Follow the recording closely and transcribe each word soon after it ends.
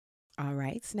All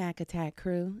right, Snack Attack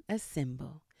crew,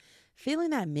 assemble. Feeling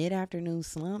that mid-afternoon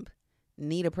slump?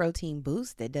 Need a protein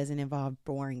boost that doesn't involve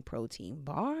boring protein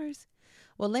bars?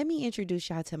 Well, let me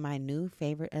introduce y'all to my new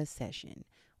favorite obsession,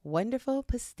 Wonderful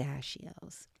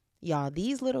Pistachios. Y'all,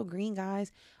 these little green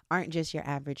guys aren't just your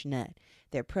average nut.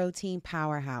 They're protein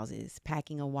powerhouses,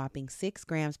 packing a whopping 6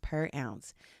 grams per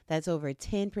ounce. That's over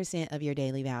 10% of your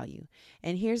daily value.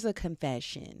 And here's a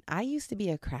confession. I used to be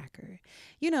a cracker.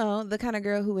 You know, the kind of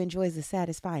girl who enjoys the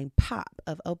satisfying pop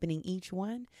of opening each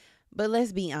one. But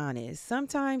let's be honest,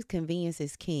 sometimes convenience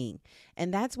is king.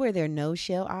 And that's where their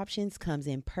no-shell options comes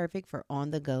in perfect for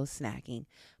on-the-go snacking.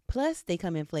 Plus, they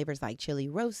come in flavors like chili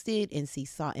roasted and sea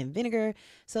salt and vinegar.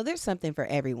 So there's something for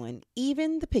everyone,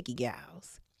 even the picky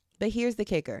gals. But here's the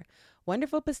kicker.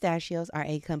 Wonderful Pistachios are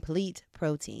a complete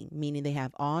protein, meaning they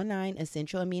have all 9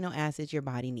 essential amino acids your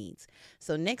body needs.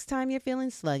 So next time you're feeling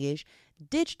sluggish,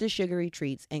 ditch the sugary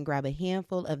treats and grab a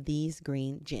handful of these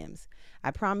green gems.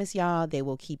 I promise y'all they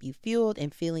will keep you fueled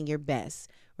and feeling your best,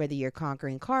 whether you're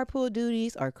conquering carpool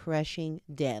duties or crushing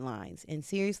deadlines. And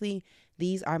seriously,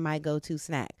 these are my go-to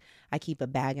snack. I keep a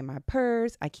bag in my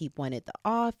purse. I keep one at the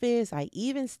office. I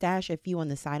even stash a few on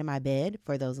the side of my bed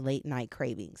for those late night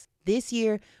cravings. This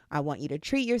year, I want you to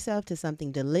treat yourself to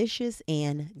something delicious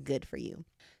and good for you.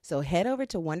 So head over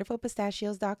to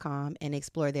wonderfulpistachios.com and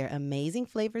explore their amazing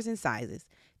flavors and sizes.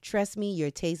 Trust me,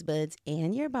 your taste buds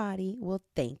and your body will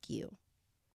thank you.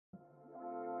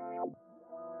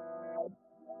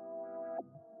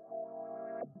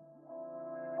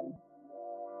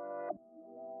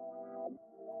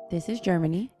 This is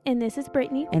Germany. And this is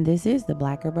Brittany. And this is the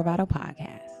Black Girl Bravado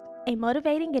Podcast. A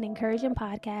motivating and encouraging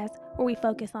podcast where we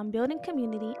focus on building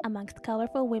community amongst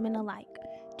colorful women alike.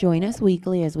 Join us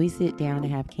weekly as we sit down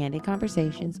and have candid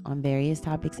conversations on various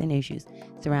topics and issues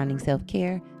surrounding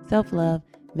self-care, self-love,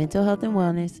 mental health and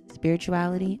wellness,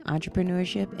 spirituality,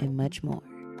 entrepreneurship, and much more.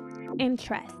 And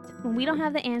trust, when we don't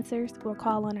have the answers, we'll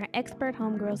call on our expert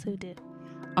homegirls who do.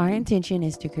 Our intention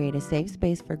is to create a safe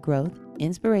space for growth,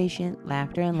 inspiration,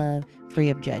 laughter, and love, free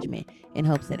of judgment, in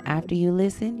hopes that after you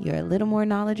listen, you're a little more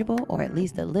knowledgeable or at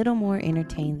least a little more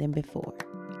entertained than before.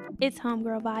 It's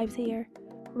homegirl vibes here.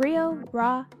 Real,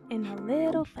 raw, and a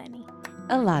little funny.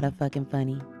 A lot of fucking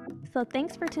funny. So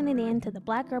thanks for tuning in to the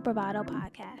Black Girl Bravado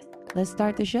Podcast. Let's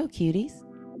start the show, cuties.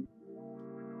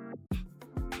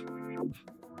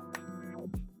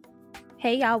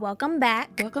 Hey y'all, welcome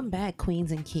back. Welcome back,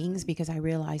 queens and kings, because I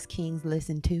realize kings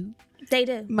listen too. They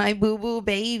do. My boo-boo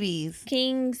babies.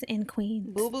 Kings and queens.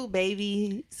 Boo-boo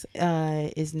babies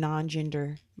is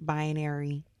non-gender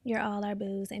binary. You're all our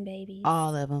boos and babies.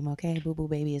 All of them, okay? Boo-boo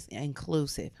baby is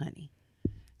inclusive, honey.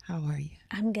 How are you?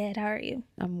 I'm good. How are you?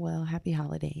 I'm well. Happy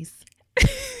holidays.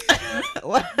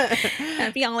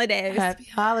 Happy holidays. Happy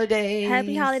holidays.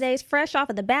 Happy holidays. Fresh off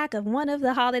of the back of one of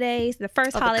the holidays. The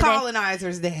first holiday. The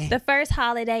Colonizers' Day. The first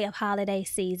holiday of holiday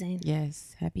season.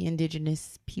 Yes. Happy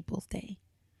Indigenous Peoples' Day.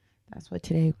 That's what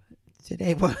today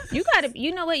was.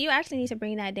 You know what? You actually need to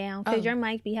bring that down because your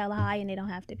mic be hella high and they don't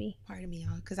have to be. Pardon me,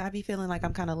 y'all, because I be feeling like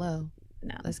I'm kind of low.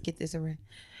 No. Let's get this around.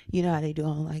 You know how they do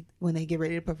on like when they get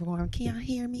ready to perform. Can y'all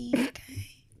hear me? Okay.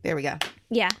 There we go.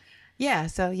 Yeah. Yeah.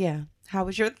 So yeah. How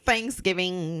was your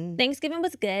Thanksgiving? Thanksgiving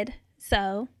was good.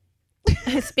 So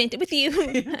I spent it with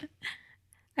you.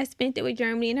 I spent it with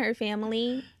Germany and her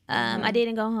family. I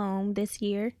didn't go home this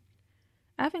year.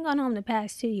 I haven't gone home the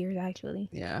past 2 years, actually.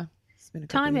 Yeah. It's been a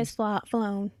Time has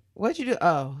flown. What'd you do?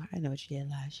 Oh, I know what you did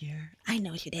last year. I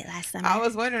know what you did last summer. I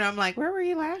was wondering. I'm like, where were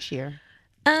you last year?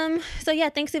 So yeah,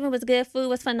 Thanksgiving was good. Food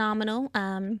was phenomenal.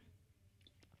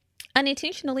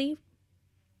 Unintentionally.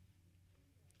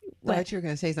 I thought you were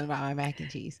going to say something about my mac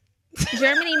and cheese.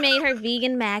 Germany made her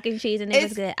vegan mac and cheese and it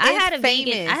was good. I had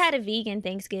a vegan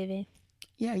Thanksgiving.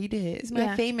 Yeah, you did. It's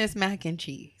my famous mac and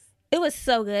cheese. It was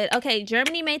so good. Okay,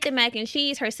 Germany made the mac and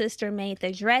cheese. Her sister made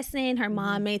the dressing. Her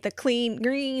mom made the clean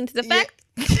greens. The fact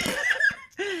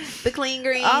the clean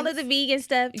greens. All of the vegan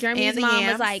stuff. Germany's mom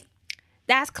was like,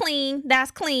 that's clean. That's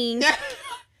clean.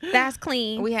 That's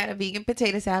clean. We had a vegan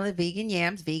potato salad, vegan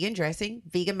yams, vegan dressing,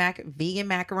 vegan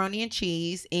macaroni and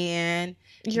cheese, and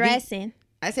dressing.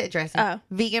 I said dressing. Oh.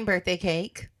 Vegan birthday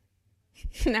cake.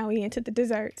 Now we into the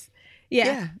desserts.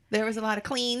 Yeah. There was a lot of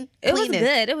clean. It was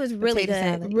good. It was really good.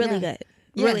 Salad. Really good.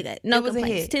 Really good. No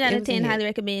complaints. 10 out of 10. Highly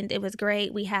recommend. It was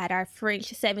great. We had our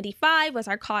French 75 was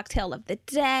our cocktail of the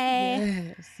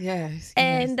day. Yes.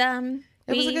 And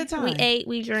it was a good time. We ate,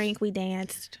 we drank, we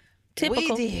danced.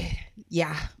 Typical. We did.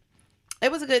 Yeah.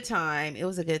 It was a good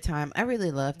time. I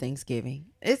really love Thanksgiving.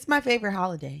 It's my favorite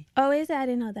holiday. Oh, is that? I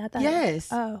didn't know that. Yes.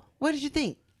 Oh. What did you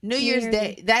think? New Year's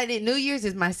Day. New Year's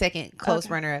is my second close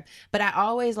runner up. But I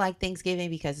always like Thanksgiving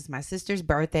because it's my sister's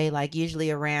birthday, like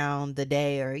usually around the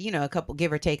day or, a couple,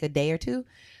 give or take a day or two.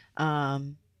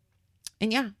 And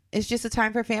yeah, it's just a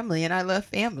time for family, and I love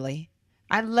family.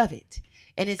 I love it.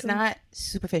 And it's not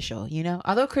superficial,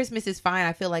 Although Christmas is fine,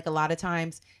 I feel like a lot of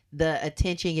times the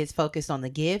attention gets focused on the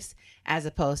gifts as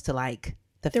opposed to like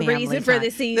the family reason time. for the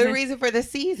season. The reason for the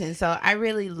season. So I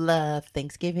really love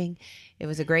Thanksgiving. It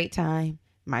was a great time.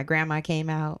 My grandma came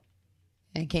out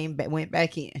and went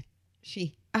back in. So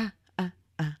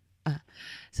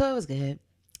it was good.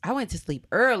 I went to sleep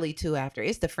early too after.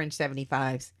 It's the French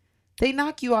 75s. They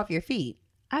knock you off your feet.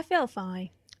 I felt fine.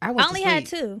 I only had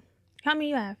 2. How many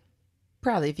you have?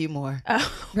 Probably a few more.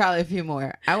 Oh. Probably a few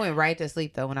more. I went right to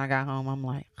sleep though when I got home. I'm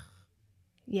like,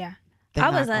 yeah. I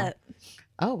was up.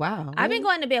 Oh, wow. Really? I've been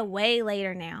going to bed way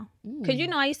later now. Because,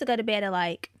 I used to go to bed at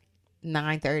like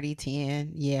 9:30,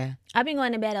 10. Yeah. I've been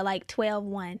going to bed at like 12,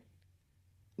 1.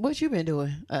 What you been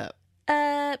doing? Up,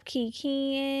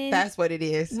 kikiing. That's what it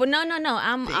is. Well, no.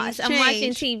 I'm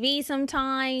watching TV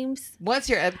sometimes. Once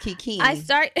you're up kikiing,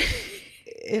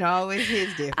 it always is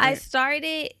different.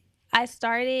 I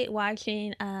started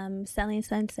watching Selling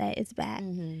Sunset. It's back.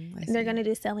 They're going to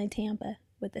do Selling Tampa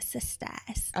with the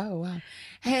sisters. Oh, wow.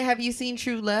 Hey, have you seen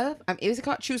True Love? Is it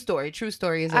called True Story? True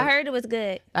Story is. I heard it was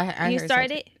good. I you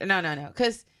started? No.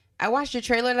 Because I watched the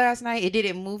trailer last night. It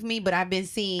didn't move me, but I've been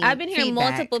hearing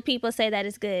multiple people say that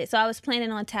it's good. So I was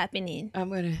planning on tapping in.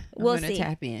 We'll see.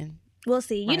 Tap in. We'll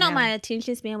see. My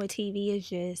attention span with TV is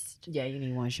just... Yeah, you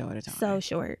need one show at a time. So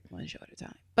short. One show at a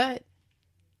time. But,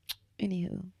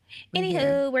 anywho,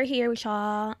 we're here with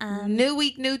y'all. New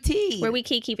week, new tea. Where we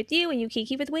keep with you and you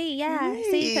keep with we. Yeah. Yay.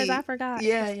 See, because I forgot.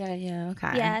 Yeah.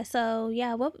 Okay. Yeah. So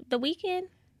what the weekend?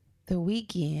 The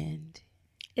weekend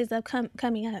is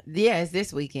coming up. Yeah, it's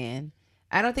this weekend.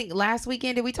 I don't think last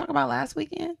weekend. Did we talk about last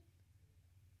weekend?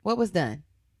 What was done?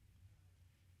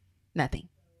 Nothing.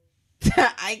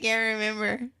 I can't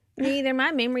remember. Neither.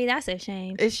 My memory. That's a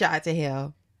shame. It's shot to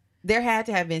hell. There had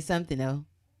to have been something though.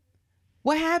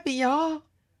 What happened, y'all?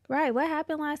 Right. What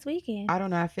happened last weekend? I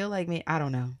don't know. I feel like I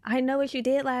don't know. I know what you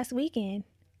did last weekend.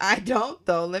 I don't,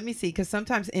 though. Let me see. Because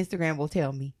sometimes Instagram will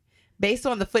tell me. Based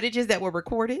on the footages that were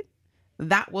recorded,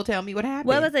 that will tell me what happened.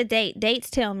 What was the date? Dates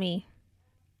tell me.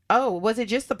 Oh, was it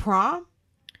just the prom?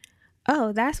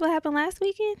 Oh, that's what happened last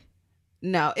weekend?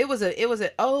 No,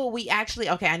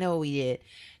 okay, I know what we did.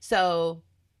 So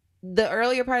the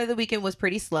earlier part of the weekend was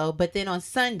pretty slow, but then on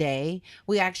Sunday,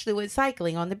 we actually went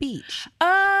cycling on the beach.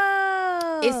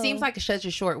 Oh. It seems like such a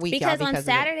short week, because on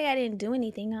Saturday, I didn't do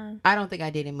anything, huh? I don't think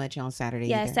I did much on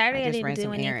Saturday either. Saturday I didn't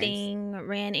do anything.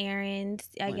 Ran errands,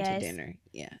 I guess. Went to dinner.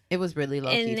 Yeah, it was really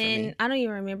low-key for me. And then, I don't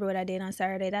even remember what I did on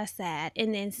Saturday. That's sad.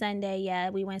 And then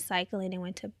Sunday, we went cycling and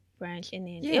went to brunch, and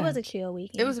then it was a chill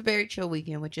weekend. It was a very chill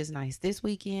weekend, which is nice. This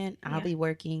weekend, I'll be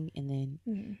working, and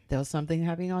then there was something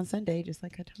happening on Sunday, just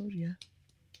like I told you.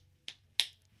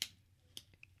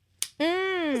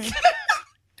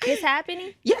 It's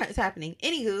happening? Yeah, it's happening.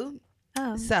 Anywho,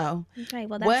 so okay,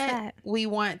 well, that's what that. We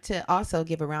want to also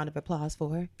give a round of applause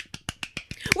for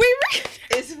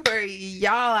is for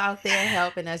y'all out there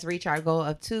helping us reach our goal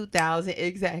of 2,000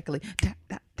 exactly.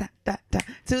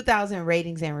 2,000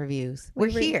 ratings and reviews. We're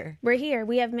here. We're here.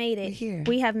 We have made it. We're here.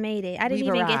 We have made it. I didn't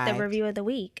even get the review of the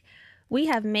week. We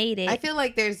have made it. I feel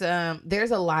like there's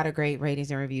a lot of great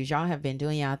ratings and reviews. Y'all have been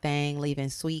doing y'all thing, leaving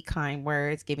sweet, kind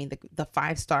words, giving the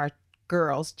 5-star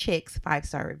chicks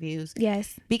 5-star reviews.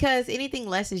 Yes. Because anything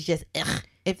less is just ugh.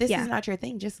 If this is not your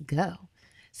thing, just go.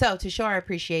 So to show our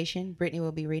appreciation, Brittany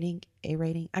will be reading a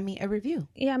review.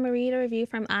 Yeah, I'm going to read a review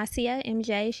from Asia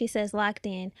MJ. She says, locked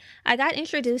in. I got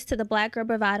introduced to the Black Girl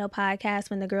Bravado podcast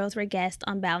when the girls were guests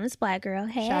on Balanced Black Girl.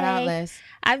 Hey. Shout out, Les.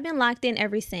 I've been locked in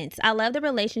ever since. I love the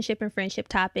relationship and friendship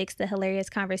topics, the hilarious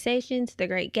conversations, the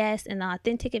great guests, and the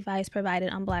authentic advice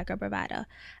provided on Black Girl Bravado.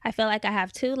 I feel like I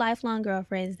have 2 lifelong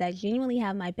girlfriends that genuinely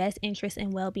have my best interests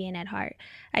and well-being at heart.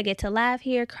 I get to laugh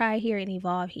here, cry here, and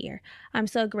evolve here. I'm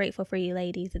so grateful for you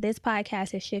ladies. This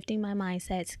podcast is shifting my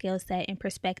mindset, skill set, and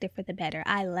perspective for the better.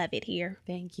 I love it here.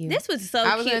 Thank you. This was so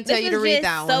cute. I was going to tell you to read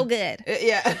that one. So good.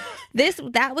 Yeah.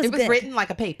 That was good. It was written like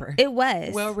a paper. It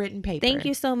was. Well written paper. Thank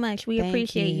you so much. We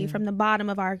appreciate you from the bottom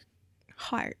of our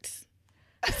hearts.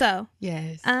 So.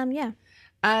 Yes. Yeah.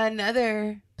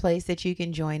 Another place that you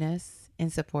can join us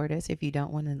and support us if you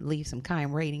don't want to leave some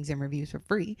kind ratings and reviews for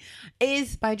free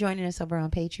is by joining us over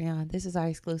on Patreon. This is our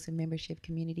exclusive membership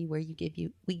community where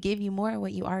we give you more of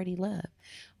what you already love.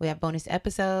 We have bonus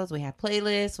episodes, we have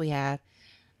playlists, we have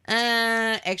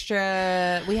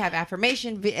extra, we have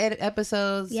affirmation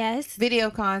episodes, yes, video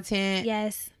content,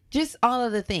 yes, Just all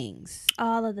of the things.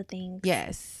 All of the things.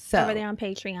 Yes. So over there on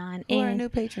Patreon. Who are And our new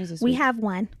patrons this we week? have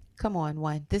one. Come on,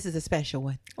 one. This is a special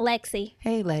one. Lexi.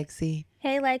 Hey, Lexi.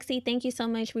 Hey, Lexi. Thank you so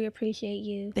much. We appreciate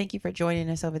you. Thank you for joining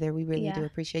us over there. We really do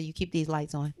appreciate you. Keep these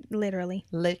lights on. Literally.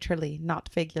 Literally, not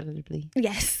figuratively.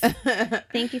 Yes.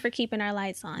 Thank you for keeping our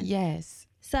lights on. Yes.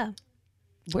 So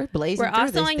we're blazing. We're through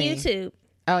also this on thing. YouTube.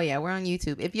 Oh yeah, we're on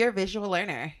YouTube. If you're a visual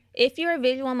learner. If you're a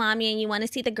visual mommy and you want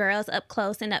to see the girls up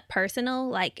close and up personal,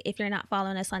 like if you're not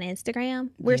following us on Instagram,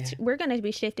 we're going to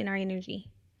be shifting our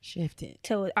energy. Shifted.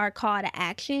 To our call to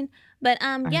action. But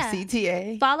our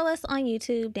CTA. Follow us on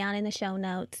YouTube down in the show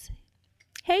notes.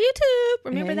 Hey YouTube.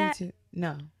 Remember that? YouTube.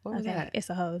 No. What was that? It's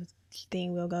a whole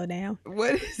thing will go down.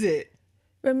 What is it?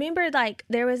 Remember, like,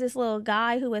 there was this little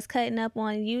guy who was cutting up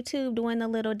on YouTube doing the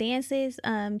little dances.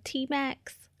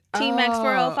 T-Max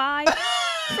 405.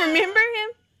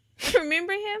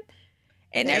 Remember him?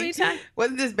 And every time.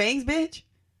 Wasn't this Bangs bitch?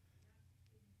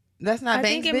 That's not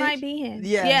Bangs bitch? I think it might be him.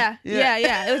 Yeah.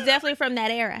 It was definitely from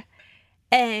that era.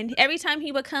 And every time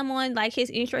he would come on, like, his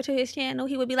intro to his channel,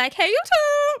 he would be like, hey,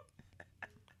 YouTube.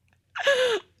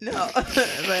 No.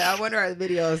 But I wonder if the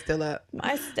video is still up.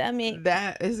 My stomach.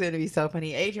 That is going to be so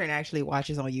funny. Adrian actually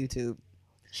watches on YouTube.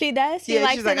 She does? She's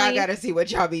like, I got to see what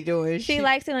y'all be doing. She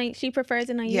likes it on, she prefers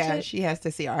it on YouTube? Yeah, she has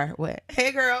to see our, what?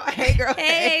 Hey, girl.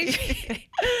 Hey.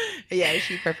 Yeah,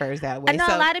 she prefers that way. I know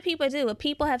a lot of people do.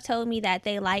 People have told me that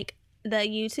they like the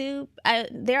YouTube.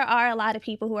 There are a lot of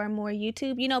people who are more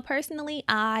YouTube. You know, personally,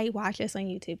 I watch this on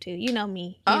YouTube too. You know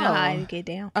me. You know how I get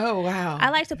down. Oh, wow. I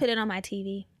like to put it on my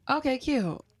TV. Okay,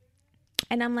 cute.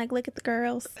 And I'm like, look at the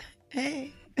girls.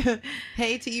 Hey.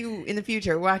 Hey to you in the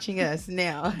future watching us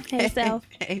now. Hey, self.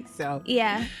 Hey, self.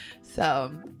 Yeah.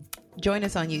 So join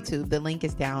us on YouTube. The link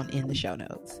is down in the show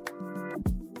notes.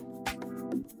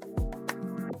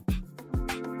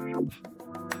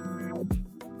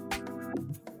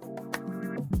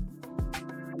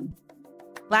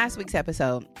 Last week's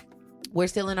episode, we're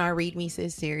still in our Read Me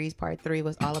Sis series. Part 3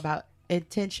 was all about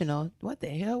intentional. What the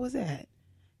hell was that?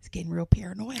 It's getting real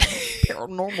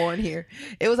paranormal in here.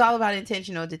 It was all about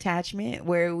intentional detachment,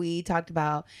 where we talked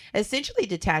about essentially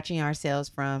detaching ourselves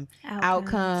from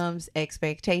outcomes,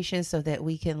 expectations, so that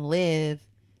we can live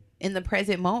in the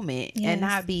present moment and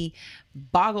not be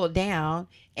boggled down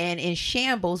and in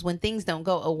shambles when things don't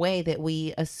go a way that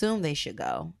we assume they should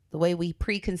go. The way we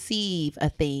preconceive a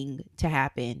thing to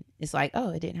happen, it's like, oh,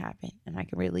 it didn't happen, and I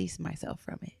can release myself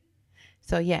from it.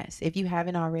 So yes, if you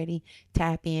haven't already,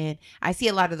 tap in. I see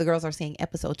a lot of the girls are saying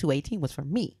episode 218 was for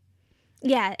me.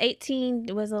 Yeah,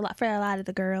 18 was a lot for a lot of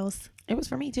the girls. It was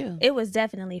for me too. It was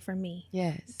definitely for me.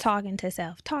 Yes. Talking to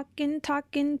self. Talking to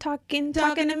me.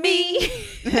 Talking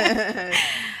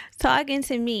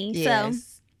to me.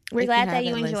 Yes. So we're glad that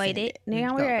you enjoyed it.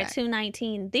 Now we're at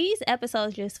 219. These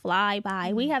episodes just fly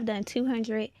by. We have done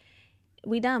 200.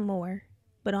 We done more,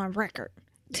 but on record.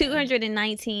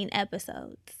 219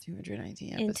 episodes.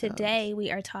 219 episodes. And today we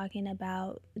are talking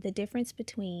about the difference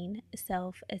between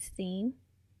self-esteem,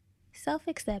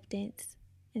 self-acceptance,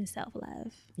 and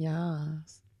self-love.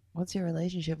 Yes. What's your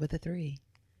relationship with the 3?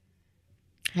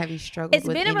 Have you struggled with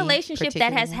It's been a relationship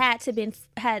that has had to been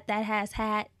had that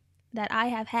I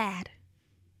have had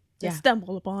to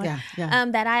stumble upon.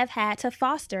 That I have had to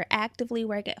foster, actively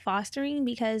work at fostering,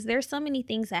 because there's so many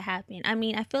things that happen. I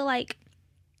mean, I feel like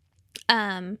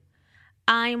I'm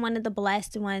one of the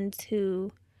blessed ones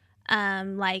who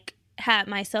like had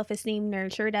my self-esteem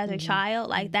nurtured as a child.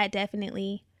 Like that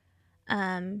definitely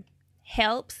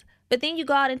helps. But then you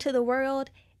go out into the world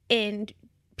and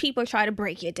people try to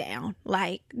break you down,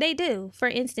 like they do. For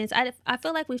instance, I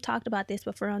feel like we've talked about this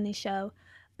before on this show,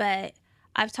 but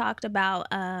I've talked about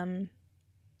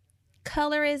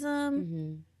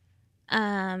colorism,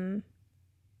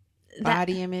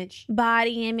 body image,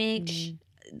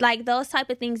 like those type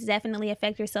of things definitely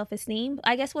affect your self-esteem.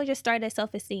 I guess we'll just start at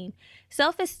self-esteem.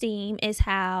 Self-esteem is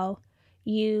how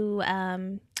you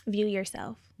view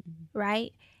yourself,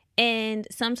 right? And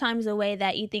sometimes the way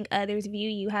that you think others view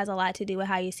you has a lot to do with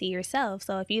how you see yourself.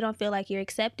 So if you don't feel like you're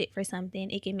accepted for something,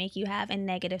 it can make you have a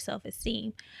negative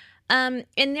self-esteem. And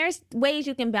there's ways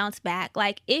you can bounce back.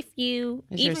 Like if you...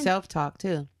 It's your self-talk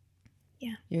too.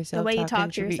 Yeah. Your self-talk. The way you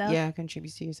talk to yourself. Yeah,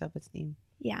 contributes to your self-esteem.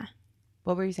 Yeah.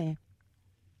 What were you saying?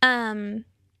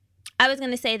 I was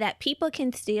going to say that people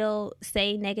can still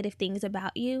say negative things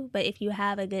about you, but if you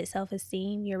have a good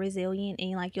self-esteem, you're resilient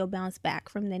and like you'll bounce back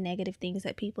from the negative things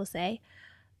that people say.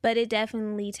 But it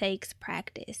definitely takes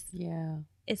practice. Yeah.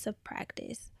 It's a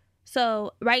practice.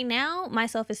 So right now, my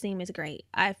self-esteem is great.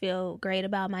 I feel great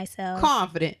about myself.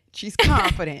 Confident. She's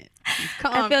confident.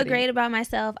 I feel great about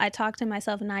myself. I talk to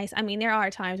myself nice. I mean, there are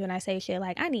times when I say shit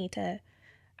like, I need to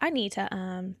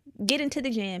get into the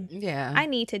gym. Yeah. I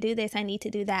need to do this. I need to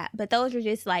do that. But those are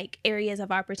just like areas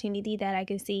of opportunity that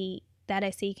I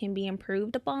see can be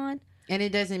improved upon. And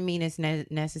it doesn't mean it's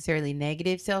necessarily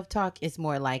negative self-talk. It's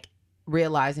more like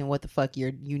realizing what the fuck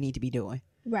you need to be doing.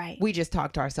 Right. We just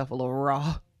talk to ourselves a little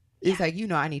raw. It's like,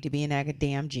 I need to be in that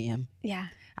damn gym. Yeah.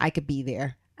 I could be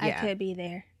there. I could be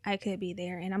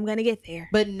there. And I'm going to get there.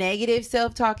 But negative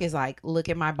self-talk is like, look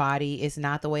at my body. It's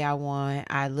not the way I want.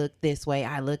 I look this way.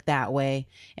 I look that way.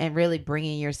 And really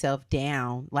bringing yourself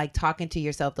down, like talking to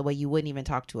yourself the way you wouldn't even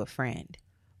talk to a friend.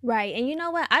 Right. And you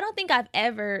know what? I don't think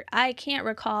I can't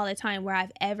recall a time where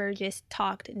I've ever just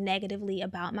talked negatively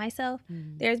about myself.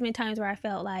 Mm-hmm. There's been times where I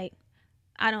felt like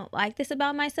I don't like this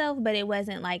about myself, but it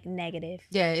wasn't like negative.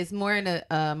 Yeah. It's more in a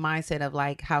mindset of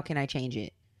like, how can I change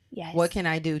it? Yes. What can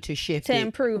I do to shift it? To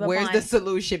improve Where's the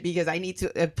solution? Because I need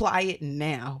to apply it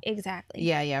now. Exactly.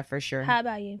 Yeah, for sure. How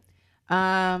about you?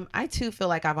 I too feel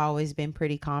like I've always been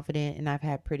pretty confident and I've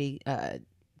had pretty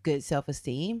good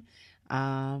self-esteem.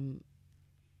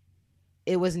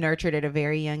 It was nurtured at a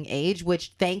very young age,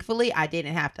 which thankfully I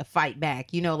didn't have to fight back,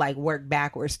 like work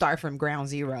backwards, start from ground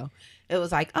zero. It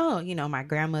was like, my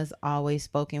grandma's always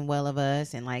spoken well of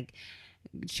us, and like,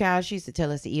 child, she used to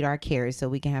tell us to eat our carrots so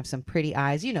we can have some pretty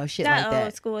eyes, shit like that.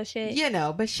 Old school shit.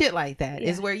 But shit like that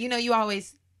is where, you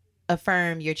always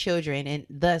affirm your children, and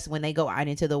thus when they go out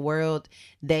into the world,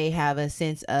 they have a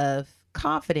sense of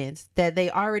confidence that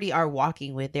they already are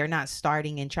walking with. They're not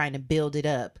starting and trying to build it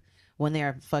up when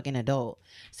they're a fucking adult.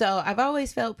 So I've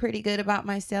always felt pretty good about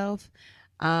myself.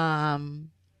 My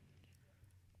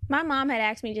mom had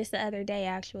asked me just the other day,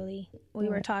 actually. We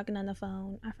were talking on the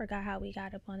phone. I forgot how we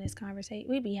got up on this conversation.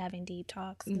 We'd be having deep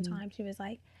talks sometimes. She was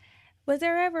like, was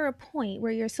there ever a point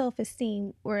where your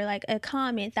self-esteem, or like a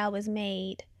comment that was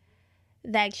made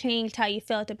that changed how you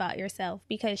felt about yourself?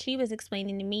 Because she was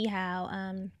explaining to me how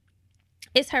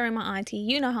it's her and my auntie.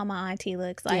 You know how my auntie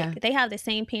looks like. They have the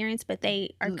same parents, but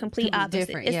they are complete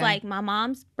opposite. It's like my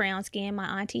mom's brown skin,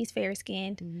 my auntie's fair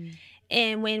skinned.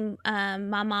 And when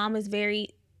my mom was very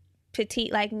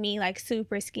petite like me, like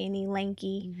super skinny,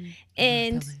 lanky,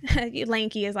 and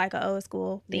lanky is like an old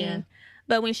school thing.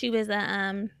 But when she was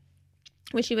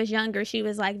younger, she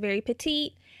was like very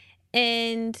petite,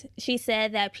 and she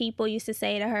said that people used to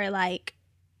say to her like,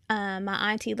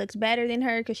 my auntie looks better than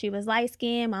her because she was light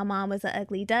skinned. My mom was an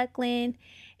ugly duckling,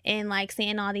 and like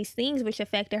saying all these things which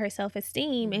affected her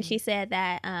self-esteem. And she said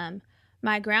that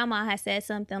my grandma had said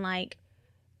something like,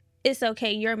 "It's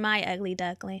okay, you're my ugly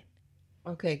duckling."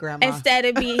 Okay, grandma. Instead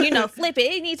of being, flip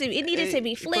it. It needed to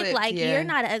be flipped. Like, you're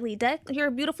not an ugly duck. You're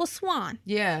a beautiful swan.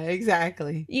 Yeah,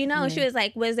 exactly. She was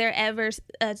like, was there ever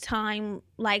a time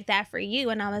like that for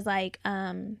you? And I was like,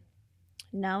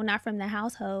 no, not from the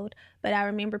household. But I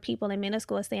remember people in middle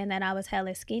school saying that I was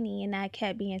hella skinny, and that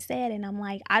kept being said. And I'm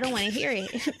like, I don't want to hear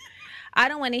it. I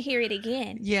don't want to hear it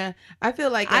again. Yeah, I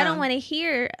feel like I don't want to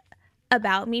hear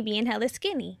about me being hella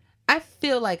skinny. I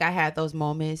feel like I had those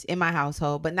moments in my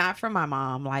household, but not from my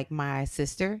mom, like my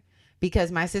sister,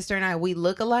 because my sister and we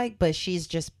look alike, but she's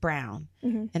just brown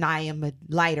and I am a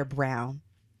lighter brown.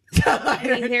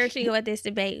 Here she go with this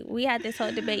debate. We had this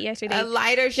whole debate yesterday. A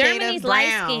lighter shade Germany's of brown.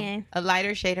 Light skin. A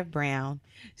lighter shade of brown.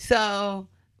 So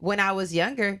when I was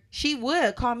younger, she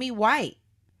would call me white.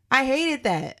 I hated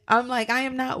that. I'm like, I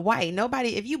am not white.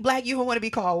 Nobody, if you black, you don't want to be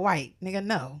called white. Nigga,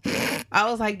 no. I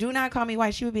was like, do not call me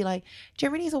white. She would be like,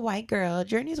 Germany's a white girl.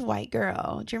 Germany's a white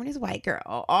girl. Germany's a white girl.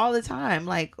 All the time.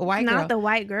 Like, a white girl. Not the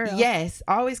white girl. Yes.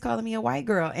 Always calling me a white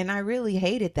girl. And I really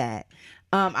hated that.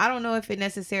 I don't know if it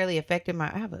necessarily affected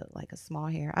I have a small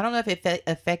hair. I don't know if it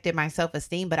affected my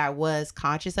self-esteem, but I was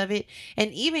conscious of it.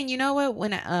 And even, you know what,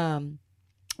 when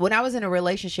I was in a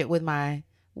relationship with a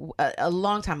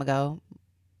long time ago,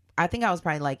 I think I was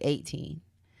probably like 18.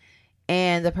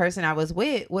 And the person I was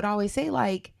with would always say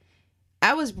like,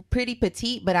 I was pretty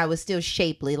petite, but I was still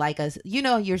shapely. Like,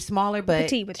 you're smaller, but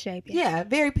petite with shape. Yeah,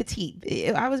 very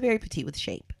petite. I was very petite with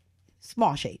shape.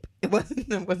 Small shape. It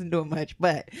wasn't doing much,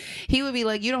 but he would be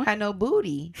like, you don't have no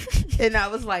booty. And I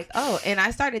was like, oh, and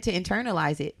I started to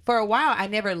internalize it. For a while, I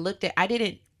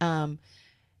didn't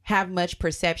have much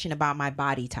perception about my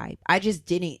body type. I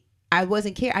didn't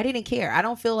care. I didn't care. I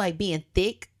don't feel like being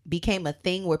thick became a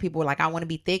thing where people were like, I want to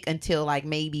be thick, until like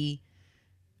maybe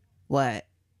what?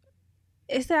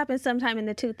 It's happened sometime in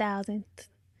the 2000s.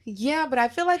 Yeah, but I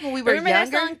feel like when we were Remember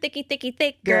younger, that song, Thicky, Thicky,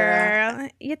 Thick, girl?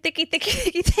 You thicky, thicky,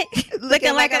 thicky, thick.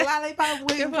 looking like a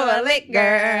lollipop waiting for a lick,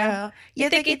 girl. You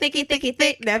thicky, thicky, thicky,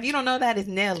 thick. Now, if you don't know that, it's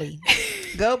Nelly.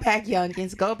 Go back,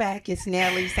 youngins. Go back. It's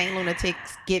Nelly. Saint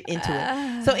Lunatics. Get into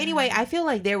it. So anyway, I feel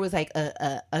like there was like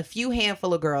a few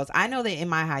handful of girls. I know that in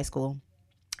my high school,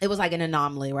 it was like an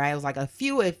anomaly, right? It was like a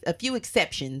few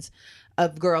exceptions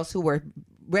of girls who were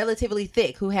relatively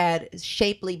thick, who had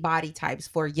shapely body types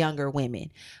for younger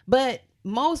women. But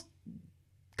most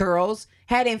girls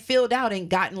hadn't filled out and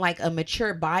gotten like a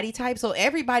mature body type, so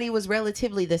everybody was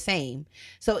relatively the same.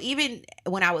 So even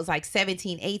when I was like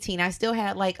 17, 18, I still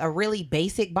had like a really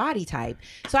basic body type.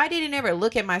 So I didn't ever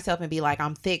look at myself and be like,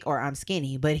 I'm thick or I'm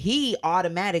skinny. But he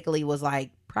automatically was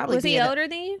like, probably was he older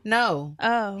than you? No.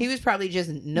 Oh, he was probably just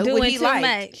know doing what he too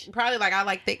liked. much. Probably like, I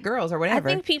like thick girls or whatever.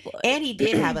 I think people, and he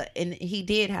did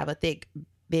have a thick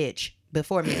bitch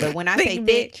before me. But when I Big say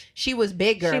thick, bitch. she was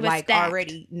bigger, She was like stacked.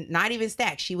 already, not even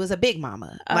stacked. She was a big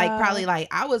mama. Like probably like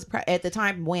I was at the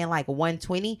time weighing like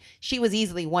 120. She was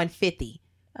easily 150.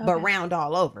 But Okay. round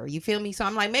all over. You feel me? So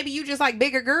I'm like, maybe you just like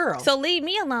bigger girls. So leave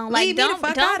me alone. Leave Like me the don't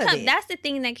fuck don't out of come. it. That's the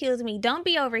thing that kills me. Don't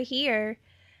be over here.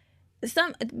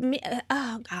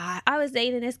 Oh God, I was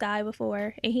dating this guy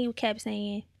before, and he kept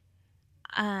saying,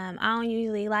 I don't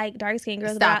usually like dark skinned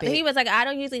girls. Stop but it. He was like, I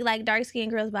don't usually like dark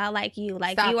skinned girls, but I like you.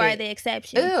 Like Stop you are it. the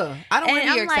exception. Ew, I don't want to And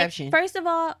be your I'm like, exception. first of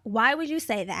all, why would you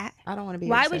say that? I don't want to be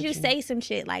your Why exception. would you say some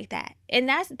shit like that? And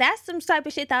that's some type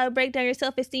of shit that would break down your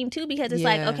self-esteem too, because it's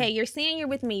like, Yeah. okay, you're saying you're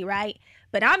with me, right?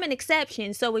 But I'm an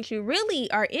exception. So what you really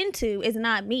are into is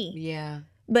not me. Yeah,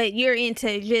 But you're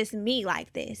into just me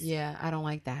like this. yeah, I don't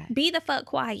like that. Be the fuck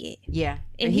quiet. Yeah,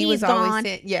 And he was he's always gone.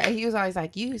 saying, yeah, he was always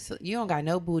like, you don't got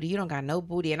no booty, you don't got no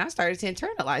booty. And I started to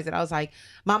internalize it. I was like,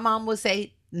 my mom would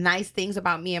say nice things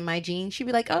about me and my jeans. She'd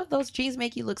be like, oh, those jeans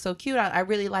make you look so cute. I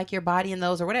really like your body in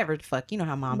those, or whatever the fuck. You know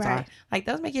how moms Right. are. Like,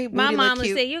 those make your booty My look mom would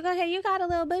cute. say, you got a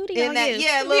little booty And on that, you.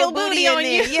 yeah, little booty in on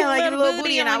there. you. Yeah, like a little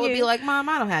booty. And I on would you. be like, Mom,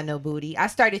 I don't have no booty. I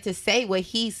started to say what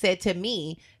he said to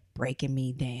me, breaking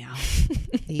me down.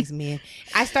 These men.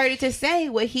 I started to say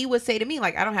what he would say to me,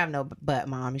 like, I don't have no butt,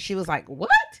 Mom. And she was like, what?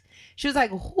 She was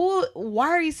like, why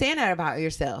are you saying that about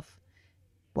yourself?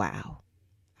 Wow,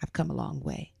 I've come a long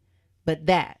way. But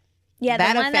that the one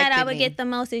that I affected would me. get the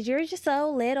most is, you're just so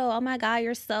little. Oh my God,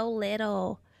 you're so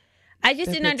little. I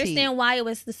just The didn't petite. understand why it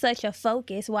was such a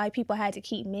focus, why people had to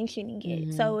keep mentioning it.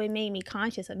 Mm-hmm. So it made me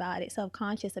conscious about it,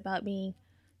 self-conscious about being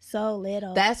so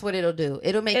little. That's what it'll do.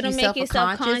 It'll make you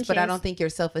self-conscious, but I don't think your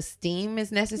self-esteem is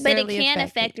but necessarily it can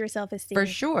affected. affect your self-esteem. For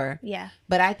sure. Yeah.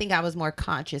 But I think I was more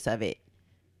conscious of it,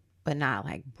 but not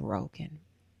like broken.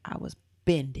 I was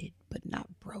bended, but not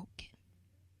broken.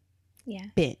 Yeah.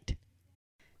 Bent.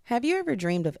 Have you ever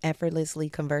dreamed of effortlessly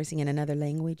conversing in another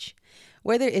language?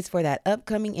 Whether it's for that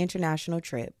upcoming international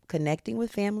trip, connecting with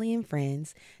family and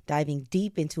friends, diving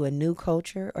deep into a new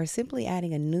culture, or simply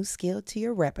adding a new skill to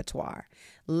your repertoire,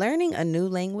 learning a new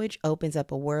language opens up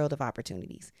a world of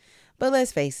opportunities. But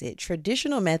let's face it,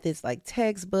 traditional methods like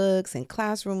textbooks and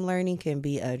classroom learning can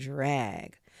be a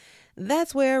drag.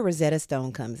 That's where Rosetta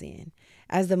Stone comes in.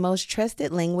 As the most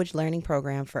trusted language learning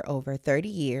program for over 30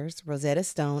 years, Rosetta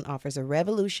Stone offers a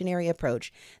revolutionary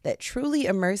approach that truly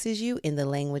immerses you in the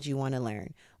language you want to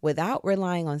learn without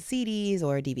relying on CDs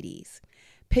or DVDs.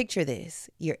 Picture this: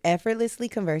 you're effortlessly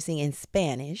conversing in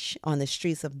Spanish on the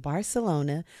streets of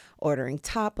Barcelona, ordering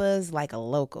tapas like a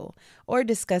local, or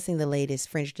discussing the latest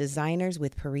French designers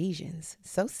with Parisians.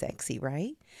 So sexy,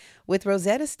 right? With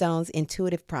Rosetta Stone's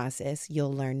intuitive process,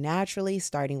 you'll learn naturally,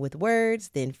 starting with words,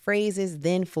 then phrases,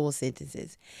 then full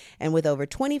sentences. And with over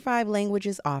 25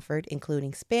 languages offered,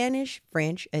 including Spanish,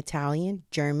 French, Italian,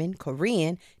 German,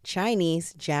 Korean,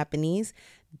 Chinese, Japanese,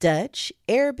 Dutch,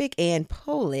 Arabic, and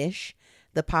Polish,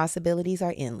 the possibilities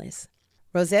are endless.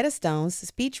 Rosetta Stone's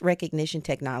speech recognition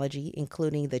technology,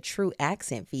 including the True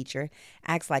Accent feature,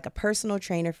 acts like a personal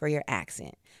trainer for your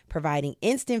accent, providing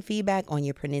instant feedback on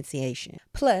your pronunciation.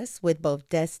 Plus, with both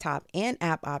desktop and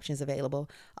app options available,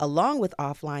 along with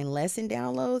offline lesson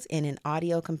downloads and an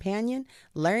audio companion,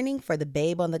 learning for the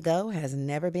babe on the go has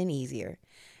never been easier.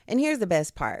 And here's the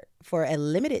best part. For a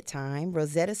limited time,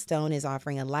 Rosetta Stone is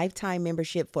offering a lifetime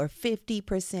membership for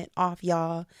 50% off,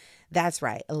 y'all. That's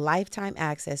right, a lifetime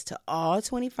access to all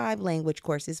 25 language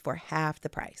courses for half the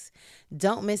price.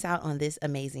 Don't miss out on this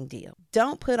amazing deal.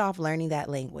 Don't put off learning that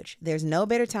language. There's no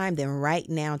better time than right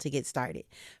now to get started.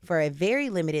 For a very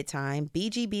limited time,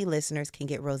 BGB listeners can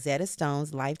get Rosetta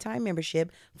Stone's lifetime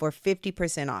membership for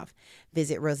 50% off.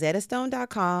 Visit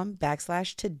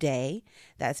rosettastone.com/today.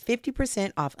 That's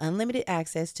 50% off unlimited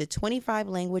access to 25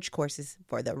 language courses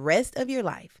for the rest of your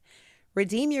life.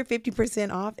 Redeem your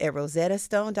 50% off at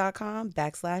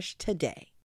rosettastone.com/today.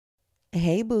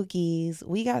 Hey, Bookies,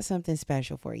 we got something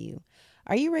special for you.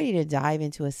 Are you ready to dive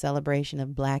into a celebration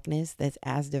of Blackness that's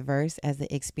as diverse as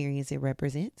the experience it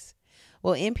represents?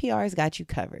 Well, NPR's got you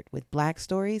covered with Black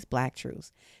Stories, Black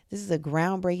Truths. This is a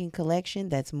groundbreaking collection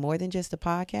that's more than just a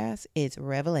podcast, it's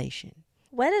revelation.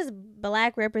 What does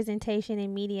Black representation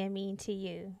in media mean to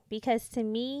you? Because to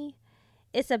me,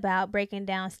 it's about breaking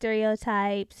down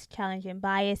stereotypes, challenging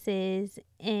biases,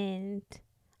 and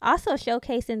also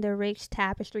showcasing the rich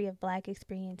tapestry of Black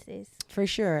experiences. For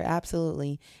sure,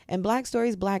 absolutely. And Black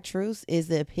Stories, Black Truths is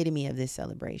the epitome of this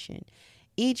celebration.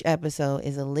 Each episode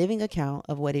is a living account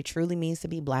of what it truly means to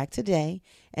be Black today,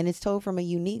 and it's told from a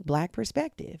unique Black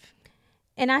perspective.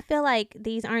 And I feel like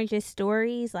these aren't just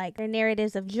stories, like they're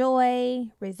narratives of joy,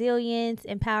 resilience,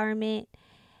 empowerment,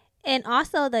 and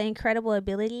also the incredible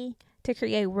ability to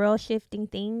create world-shifting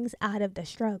things out of the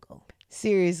struggle.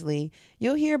 Seriously,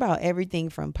 you'll hear about everything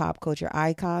from pop culture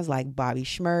icons like Bobby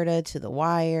Shmurda to The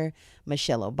Wire,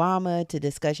 Michelle Obama, to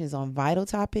discussions on vital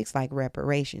topics like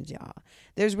reparations, y'all.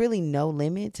 There's really no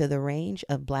limit to the range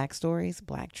of Black Stories,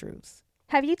 Black Truths.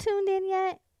 Have you tuned in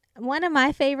yet? One of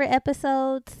my favorite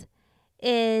episodes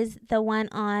is the one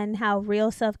on how real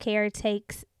self-care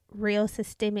takes real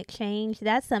systemic change.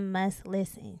 That's a must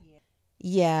listen.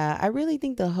 Yeah, I really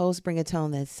think the hosts bring a tone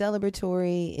that's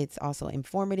celebratory. It's also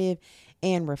informative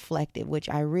and reflective, which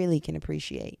I really can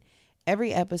appreciate.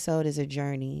 Every episode is a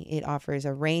journey. It offers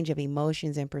a range of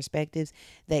emotions and perspectives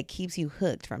that keeps you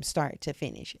hooked from start to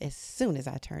finish. As soon as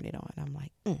I turn it on, I'm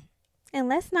like, And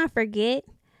let's not forget,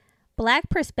 Black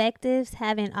perspectives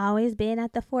haven't always been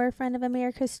at the forefront of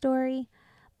America's story,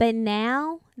 but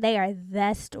now they are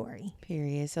the story.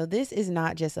 Period. So this is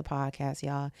not just a podcast,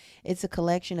 y'all. It's a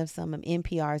collection of some of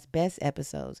NPR's best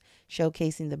episodes,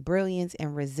 showcasing the brilliance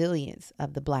and resilience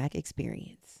of the Black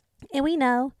experience. And we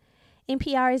know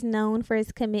NPR is known for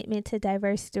its commitment to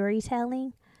diverse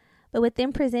storytelling, but with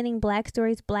them presenting Black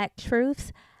Stories, Black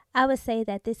Truths, I would say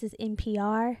that this is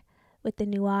NPR with the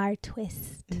noir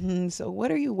twist. So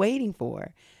what are you waiting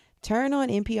for? Turn on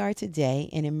NPR today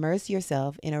and immerse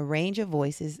yourself in a range of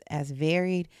voices as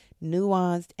varied,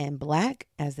 nuanced, and Black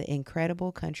as the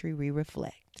incredible country we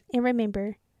reflect. And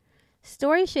remember,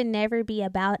 stories should never be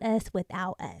about us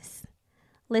without us.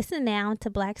 Listen now to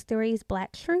Black Stories,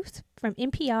 Black Truths from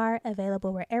NPR,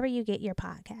 available wherever you get your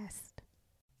podcast.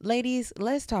 Ladies,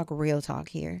 let's talk real talk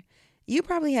here. You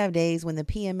probably have days when the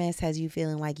PMS has you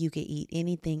feeling like you could eat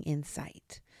anything in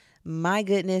sight. My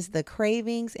goodness, the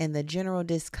cravings and the general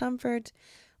discomfort.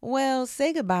 Well,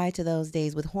 say goodbye to those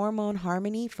days with Hormone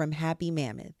Harmony from Happy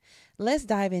Mammoth. Let's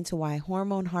dive into why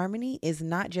Hormone Harmony is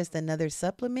not just another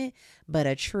supplement, but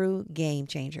a true game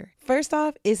changer. First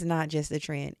off, it's not just a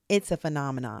trend, it's a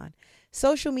phenomenon.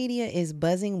 Social media is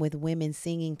buzzing with women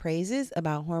singing praises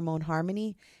about Hormone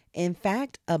Harmony. In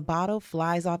fact, a bottle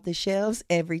flies off the shelves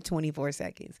every 24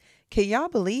 seconds. Can y'all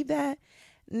believe that?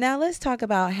 Now let's talk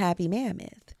about Happy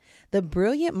Mammoth, the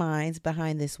brilliant minds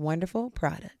behind this wonderful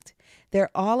product. They're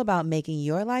all about making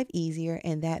your life easier,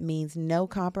 and that means no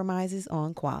compromises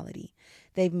on quality.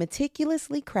 They've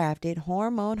meticulously crafted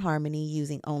Hormone Harmony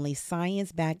using only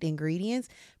science-backed ingredients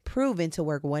proven to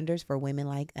work wonders for women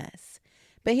like us.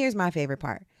 But here's my favorite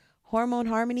part. Hormone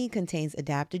Harmony contains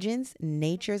adaptogens,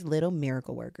 nature's little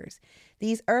miracle workers.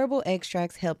 These herbal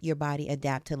extracts help your body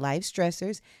adapt to life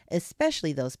stressors,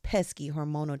 especially those pesky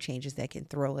hormonal changes that can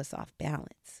throw us off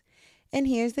balance. And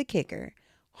here's the kicker.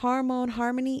 Hormone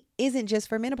Harmony isn't just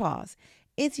for menopause.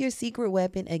 It's your secret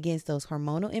weapon against those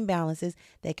hormonal imbalances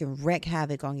that can wreak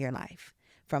havoc on your life.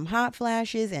 From hot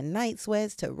flashes and night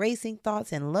sweats to racing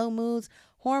thoughts and low moods,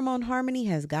 Hormone Harmony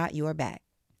has got your back.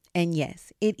 And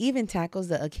yes, it even tackles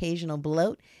the occasional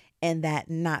bloat and that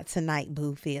not tonight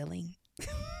boo feeling.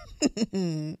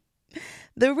 The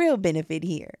real benefit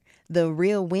here, the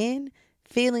real win,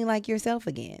 feeling like yourself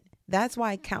again. That's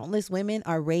why countless women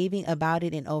are raving about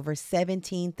it in over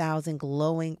 17,000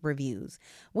 glowing reviews.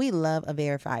 We love a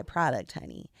verified product,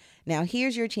 honey. Now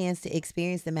here's your chance to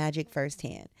experience the magic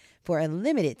firsthand. For a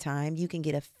limited time, you can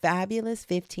get a fabulous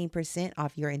 15%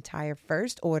 off your entire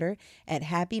first order at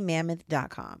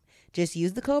happymammoth.com. Just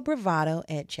use the code BRAVADO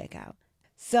at checkout.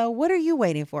 So what are you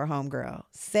waiting for, homegirl?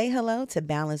 Say hello to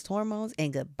balanced hormones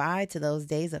and goodbye to those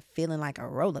days of feeling like a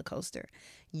roller coaster.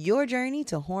 Your journey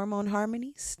to Hormone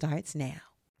Harmony starts now.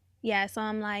 Yeah, so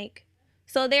I'm like,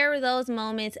 so there were those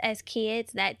moments as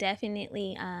kids that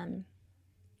definitely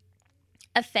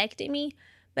affected me.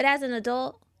 But as an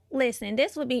adult, listen,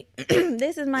 this would be,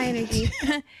 this is my energy.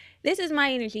 This is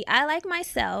my energy. I like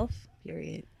myself.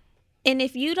 Period. And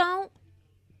if you don't,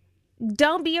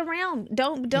 don't be around.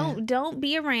 Don't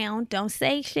be around. Don't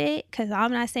say shit because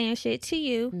I'm not saying shit to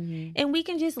you, and we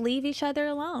can just leave each other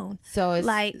alone. So it's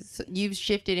like you've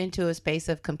shifted into a space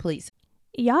of complete.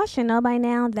 Y'all should know by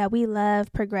now that we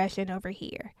love progression over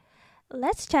here.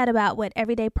 Let's chat about what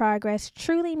everyday progress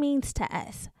truly means to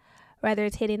us. Whether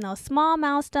it's hitting those small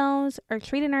milestones or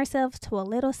treating ourselves to a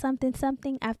little something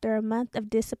after a month of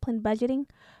disciplined budgeting,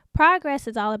 progress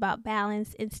is all about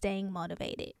balance and staying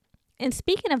motivated. And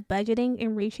speaking of budgeting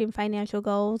and reaching financial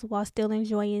goals while still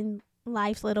enjoying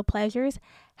life's little pleasures,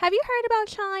 have you heard about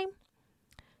Chime?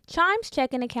 Chime's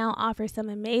checking account offers some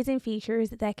amazing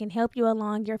features that can help you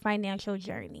along your financial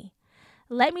journey.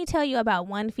 Let me tell you about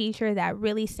one feature that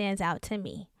really stands out to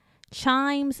me.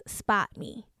 Chime's Spot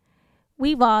Me.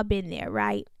 We've all been there,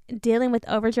 right? Dealing with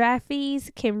overdraft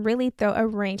fees can really throw a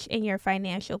wrench in your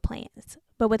financial plans.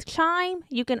 But with Chime,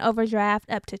 you can overdraft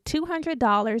up to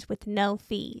 $200 with no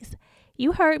fees.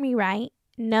 You heard me right,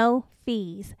 no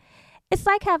fees. It's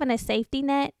like having a safety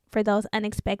net for those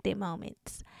unexpected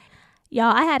moments.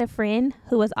 Y'all, I had a friend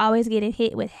who was always getting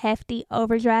hit with hefty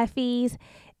overdraft fees.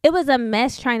 It was a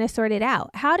mess trying to sort it out.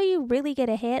 How do you really get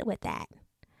ahead with that?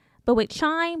 But with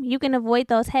Chime, you can avoid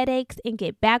those headaches and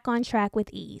get back on track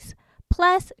with ease.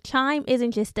 Plus, Chime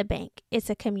isn't just a bank, it's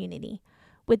a community.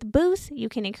 With Boost, you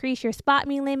can increase your Spot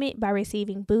Me limit by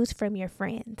receiving boosts from your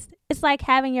friends. It's like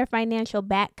having your financial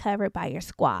back covered by your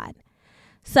squad.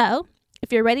 So,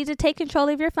 if you're ready to take control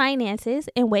of your finances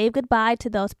and wave goodbye to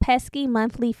those pesky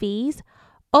monthly fees,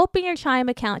 open your Chime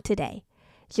account today.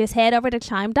 Just head over to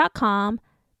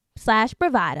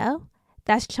chime.com/bravado.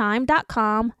 That's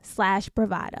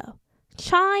chime.com/bravado.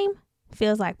 Chime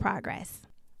feels like progress.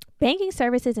 Banking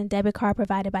services and debit card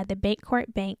provided by the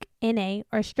Bancorp Bank, N.A.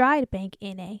 or Stride Bank,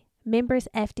 N.A. Members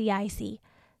FDIC.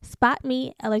 Spot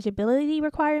Me eligibility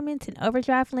requirements and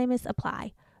overdraft limits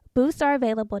apply. Boosts are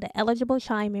available to eligible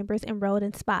Chime members enrolled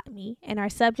in Spot Me and are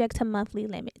subject to monthly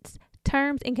limits.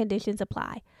 Terms and conditions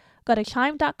apply. Go to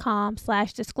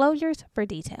chime.com/disclosures for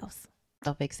details.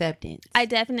 Self-acceptance. I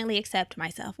definitely accept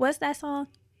myself. What's that song?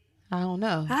 I don't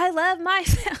know. I love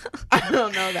myself. I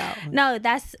don't know that one. No,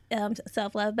 that's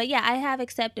self-love. But yeah, I have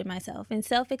accepted myself. And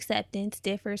self-acceptance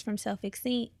differs from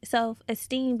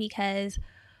self-esteem because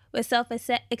with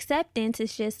self-acceptance,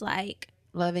 it's just like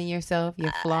loving yourself,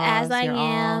 your flaws, as I your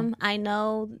am. all. I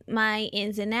know my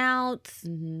ins and outs.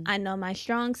 I know my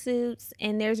strong suits.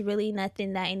 And there's really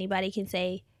nothing that anybody can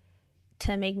say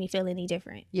to make me feel any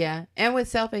different. Yeah. And with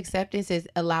self-acceptance, it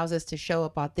allows us to show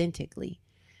up authentically.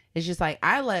 It's just like,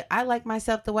 I like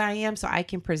myself the way I am so I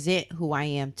can present who I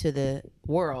am to the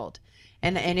world.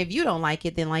 And if you don't like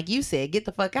it, then like you said, get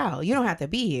the fuck out. You don't have to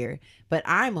be here. But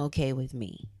I'm okay with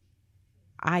me.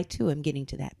 I too am getting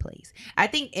to that place. I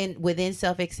think within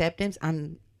self-acceptance,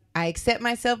 I accept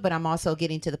myself, but I'm also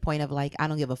getting to the point of like, I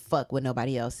don't give a fuck what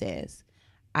nobody else says.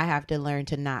 I have to learn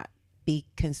to not be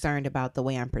concerned about the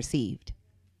way I'm perceived.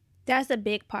 That's a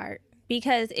big part,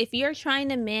 because if you're trying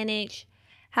to manage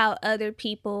how other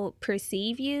people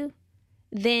perceive you,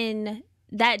 then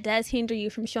that does hinder you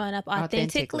from showing up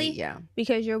authentically. Yeah.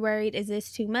 Because you're worried, is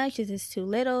this too much? Is this too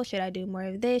little? Should I do more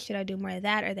of this? Should I do more of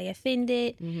that? Are they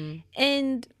offended? Mm-hmm.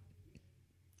 And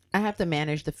I have to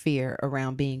manage the fear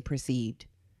around being perceived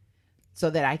so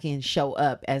that I can show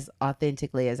up as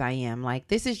authentically as I am. Like,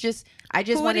 this is just, I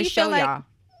just want to show y'all.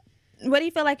 What do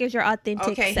you feel like is your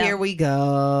authentic self? Here we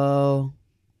go.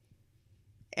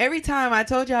 Every time I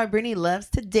told y'all Brittany loves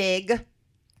to dig.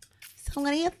 So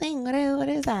what do you think? What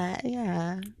is that?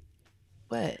 Yeah.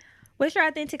 What? What's your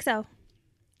authentic self?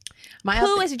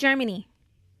 Who is Germany?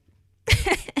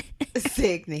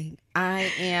 Sickening. I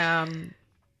am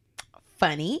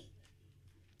funny.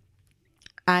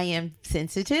 I am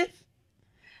sensitive.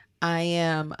 I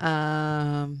am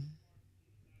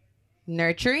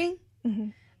nurturing. Mm-hmm.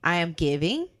 I am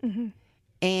giving. Mm-hmm.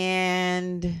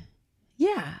 And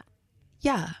yeah.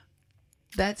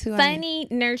 That's who I am. Funny,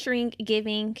 nurturing,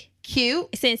 giving,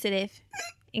 cute, sensitive,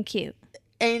 and cute.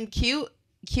 And cute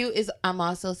is I'm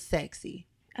also sexy.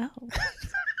 Oh.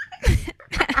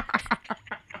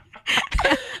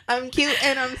 I'm cute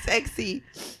and I'm sexy.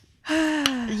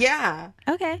 Yeah.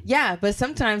 Okay. Yeah, but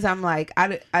sometimes I'm like,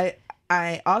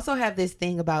 I also have this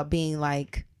thing about being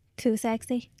like too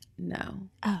sexy. No.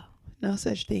 Oh. No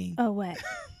such thing. Oh, what?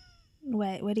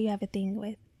 What do you have a thing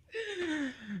with?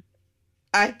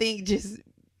 I think just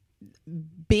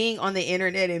being on the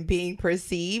internet and being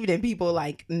perceived and people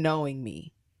like knowing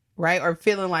me, right? Or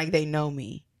feeling like they know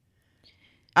me.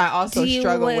 I also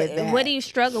struggle with that. What do you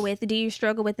struggle with? Do you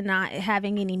struggle with not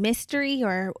having any mystery,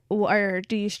 or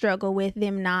do you struggle with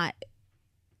them not?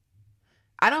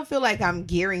 I don't feel like I'm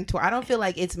gearing to, I don't feel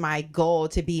like it's my goal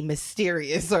to be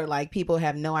mysterious or like people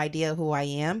have no idea who I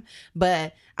am.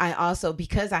 But I also,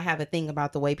 because I have a thing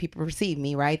about the way people perceive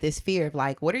me, right? This fear of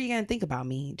like, what are you going to think about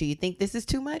me? Do you think this is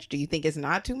too much? Do you think it's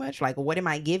not too much? Like, what am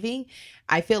I giving?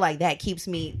 I feel like that keeps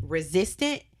me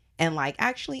resistant. And like,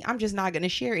 actually, I'm just not going to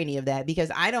share any of that because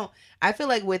I feel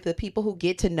like with the people who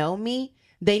get to know me,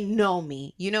 they know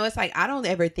me. You know, it's like, I don't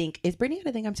ever think, is Brittany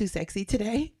gonna think I'm too sexy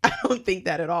today? I don't think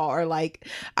that at all. Or like,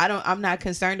 I'm not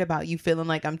concerned about you feeling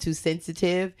like I'm too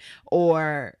sensitive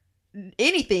or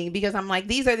anything because I'm like,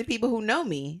 these are the people who know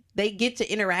me. They get to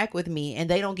interact with me and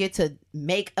they don't get to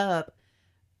make up,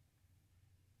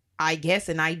 I guess,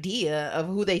 an idea of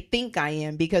who they think I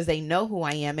am because they know who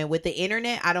I am. And with the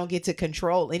internet, I don't get to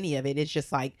control any of it. It's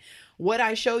just like what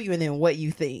I show you and then what you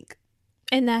think.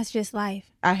 And that's just life.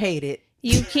 I hate it.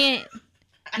 You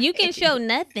can show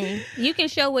nothing. You can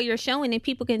show what you're showing and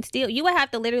people can still, you would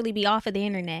have to literally be off of the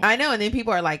internet. I know. And then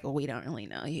people are like, oh, we don't really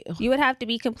know you. You would have to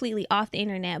be completely off the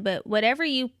internet. But whatever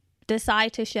you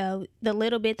decide to show, the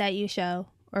little bit that you show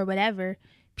or whatever,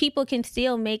 people can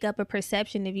still make up a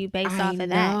perception of you based off of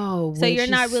that. So you're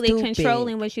not really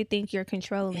controlling what you think you're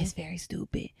controlling. It's very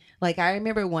stupid. Like I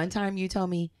remember one time you told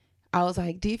me, I was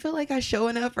like, do you feel like I show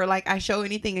enough or like I show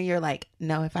anything? And you're like,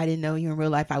 no, if I didn't know you in real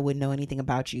life, I wouldn't know anything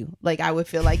about you. Like I would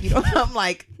feel like, you know, I'm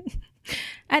like,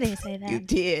 I didn't say that. You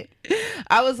did.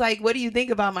 I was like, what do you think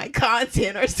about my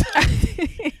content or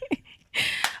something?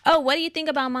 Oh, what do you think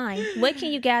about mine? What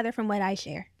can you gather from what I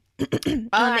share?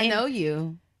 I know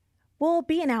you. Well,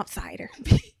 be an outsider.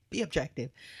 Be objective.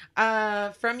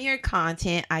 From your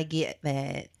content, I get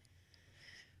that.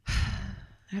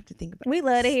 I have to think about it. We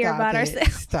love to hear about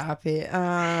ourselves. Stop it.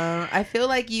 I feel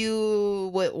like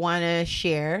you would want to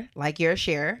share, like you're a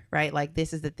sharer, right? Like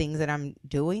this is the things that I'm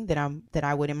doing that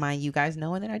I wouldn't mind you guys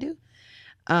knowing that I do.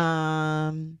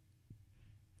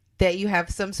 That you have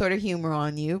some sort of humor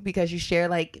on you because you share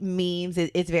like memes.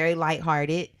 It's very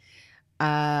lighthearted.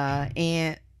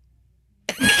 And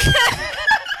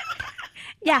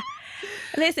yeah.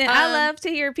 Listen, I love to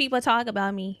hear people talk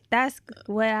about me. That's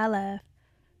what I love.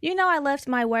 You know I left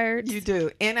my words. You do.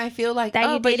 And I feel like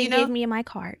that you didn't give me in my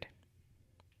card.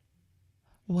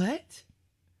 What?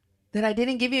 That I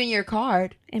didn't give you in your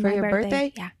card for your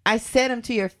birthday? Yeah. I said them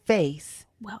to your face.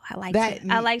 Well, I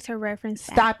like to reference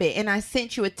that. Stop it. And I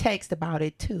sent you a text about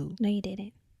it too. No, you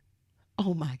didn't.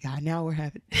 Oh my God. Now we're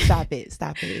having stop it.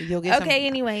 Stop it. You'll get okay,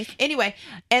 anyways. Anyway,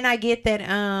 and I get that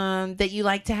that you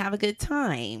like to have a good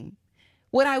time.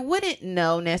 What I wouldn't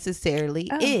know necessarily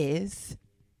is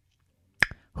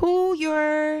who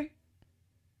you're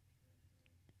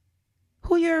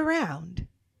around.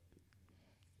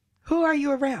 Who are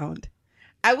you around?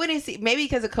 I wouldn't see, maybe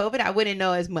because of COVID, I wouldn't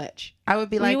know as much. I would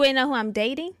be like, you wouldn't know who I'm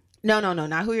dating? No,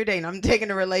 not who you're dating. I'm taking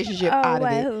a relationship out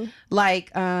of it. Who?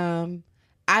 Like,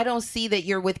 I don't see that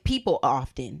you're with people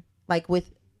often. Like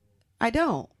I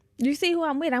don't. You see who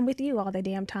I'm with? I'm with you all the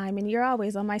damn time, and you're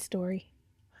always on my story.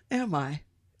 Am I?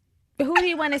 Who do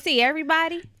you want to see?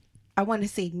 Everybody? I want to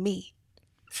see me.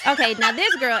 Okay, now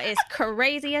this girl is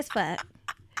crazy as fuck.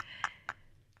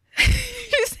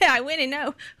 You said I wouldn't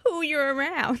know who you're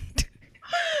around.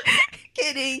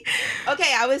 Kidding.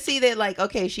 Okay, I would see that like,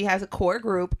 okay, she has a core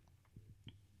group.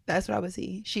 That's what I would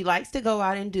see. She likes to go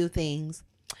out and do things.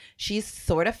 She's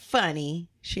sort of funny.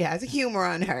 She has a humor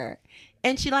on her.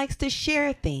 And she likes to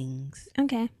share things.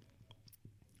 Okay.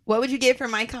 What would you get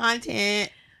from my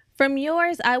content? From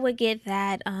yours, I would get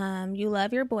that you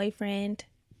love your boyfriend.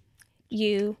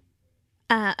 You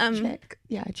check.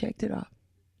 Yeah, I checked it off.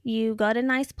 You go to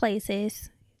nice places,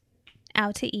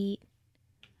 out to eat.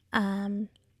 And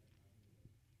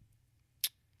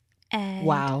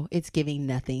wow, it's giving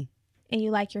nothing. And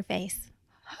you like your face.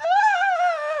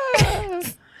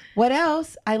 What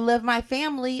else? I love my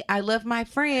family. I love my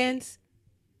friends.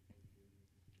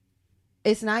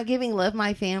 It's not giving love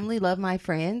my family, love my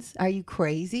friends. Are you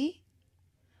crazy?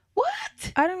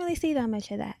 What? I don't really see that much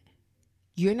of that.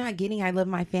 You're not getting I love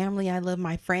my family, I love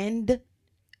my friend?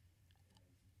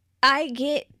 I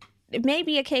get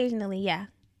maybe occasionally, yeah.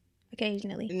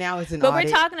 Occasionally. Now it's an but audit.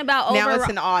 We're talking about overall. Now it's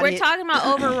an audit. We're talking about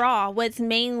overall what's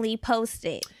mainly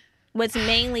posted. What's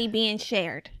mainly being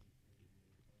shared.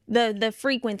 The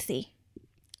frequency.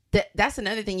 That's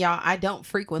another thing, y'all. I don't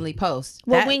frequently post.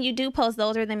 Well, when you do post,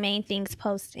 those are the main things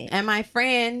posted. And my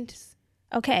friends.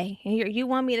 Okay. And you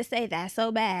want me to say that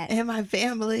so bad. And my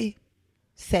family.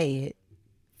 Say it.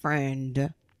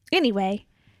 Friend. Anyway,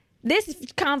 this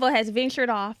convo has ventured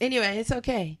off. Anyway, it's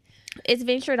okay. It's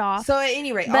ventured off. So at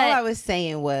any rate, all I was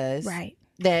saying was right.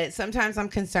 that sometimes I'm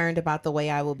concerned about the way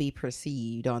I will be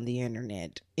perceived on the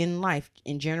internet, in life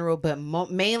in general, but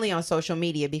mainly on social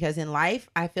media, because in life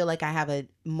I feel like I have a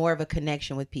more of a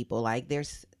connection with people. Like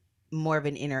there's more of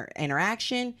an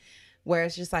interaction where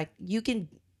it's just like you can,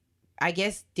 I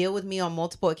guess, deal with me on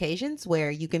multiple occasions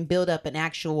where you can build up an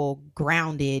actual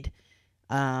grounded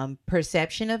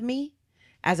perception of me,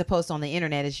 as opposed to on the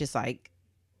internet. It's just like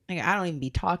I don't even be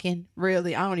talking,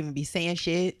 really. I don't even be saying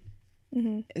shit.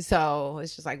 Mm-hmm. So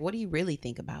it's just like, what do you really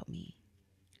think about me?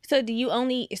 So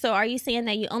are you saying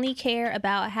that you only care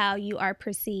about how you are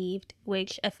perceived,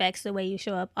 which affects the way you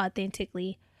show up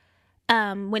authentically,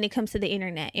 when it comes to the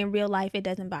internet? In real life, it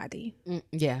doesn't bother you?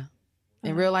 Yeah.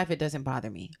 In real life, it doesn't bother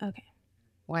me. Okay.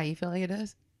 Why? You feel like it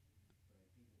does?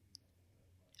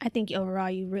 I think overall,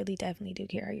 you really definitely do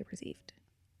care how you're perceived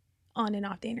on and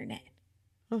off the internet.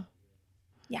 Huh.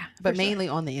 Yeah. But mainly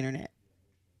on the internet.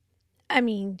 I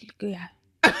mean, yeah.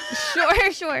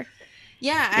 Sure.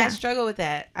 Yeah, I struggle with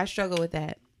that.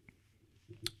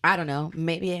 I don't know.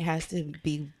 Maybe it has to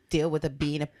deal with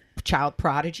being a child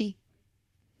prodigy.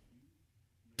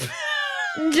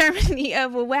 Germany.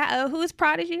 Whose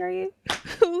prodigy are you?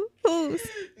 Whose?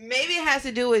 Maybe it has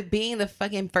to do with being the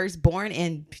fucking firstborn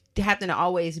and having to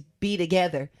always be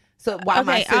together. So while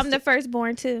my sister, I'm the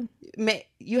firstborn too.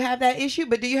 You have that issue,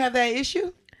 but do you have that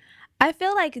issue? I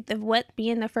feel like what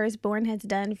being the firstborn has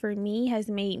done for me has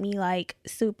made me like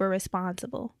super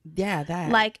responsible. Yeah,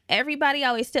 that. Like everybody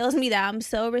always tells me that I'm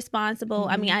so responsible. Mm-hmm.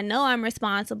 I mean, I know I'm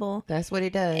responsible. That's what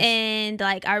it does. And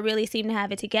like I really seem to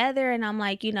have it together. And I'm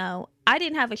like, I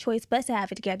didn't have a choice but to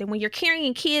have it together. When you're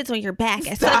carrying kids on your back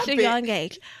at such a young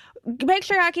age, make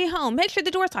sure I get home. Make sure the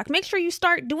door's locked. Make sure you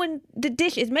start doing the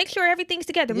dishes. Make sure everything's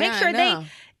together. Make sure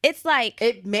it's like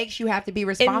it makes you have to be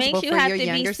responsible. It makes you have to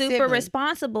be super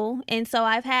responsible, and so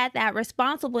I've had that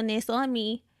responsibleness on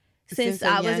me since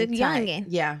I was a youngin'.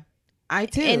 Yeah, I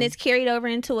too, and it's carried over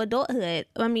into adulthood.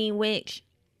 I mean, which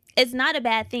it's not a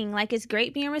bad thing. Like it's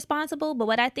great being responsible, but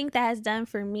what I think that has done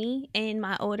for me in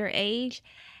my older age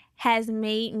has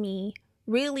made me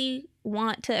really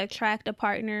want to attract a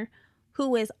partner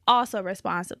who is also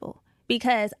responsible.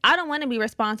 Because I don't want to be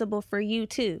responsible for you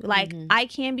too. Like I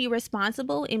can be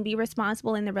responsible in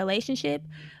the relationship,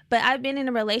 but I've been in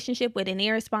a relationship with an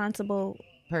irresponsible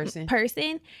person.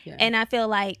 Yeah. And I feel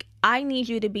like I need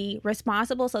you to be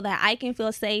responsible so that I can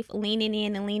feel safe leaning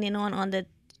in and leaning on the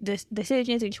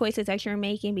decisions and choices that you're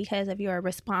making because of your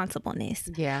responsibleness.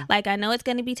 Yeah. Like I know it's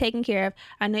going to be taken care of.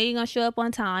 I know you're going to show up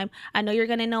on time. I know you're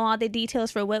going to know all the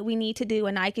details for what we need to do,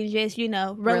 and I can just,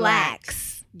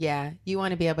 relax. Yeah, you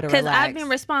want to be able to relax. Because I've been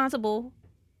responsible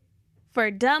for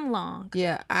dumb long.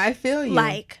 Yeah, I feel you.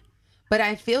 But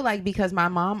I feel like because my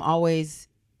mom always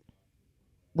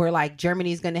were like,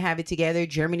 Germany's going to have it together.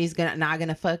 Germany's not going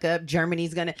to fuck up.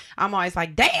 I'm always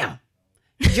like, damn.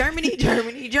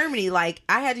 Germany. Like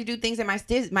I had to do things that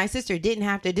my sister didn't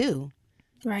have to do.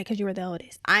 Right, because you were the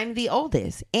oldest. I'm the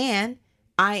oldest. And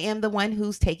I am the one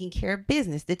who's taking care of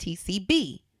business, the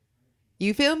TCB.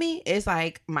 You feel me? It's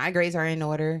like my grades are in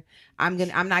order. I'm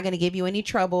not gonna give you any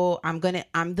trouble. I'm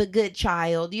the good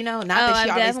child. Not that she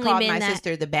always called my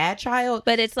sister the bad child,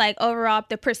 but it's like overall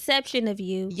the perception of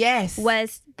you,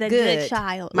 was the good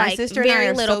child. My sister and I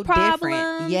are so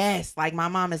different. Yes, like my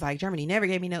mom is like, Germany never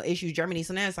gave me no issues. Germany,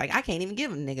 so now it's like I can't even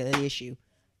give a nigga an issue.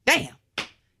 Damn,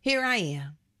 here I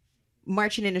am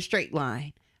marching in a straight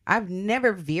line. I've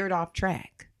never veered off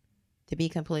track, to be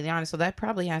completely honest. So that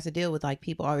probably has to deal with like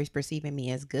people always perceiving me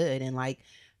as good. And like,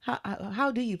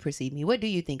 how do you perceive me? What do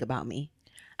you think about me?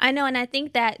 I know. And I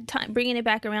think that bringing it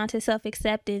back around to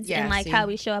self-acceptance and like how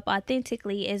we show up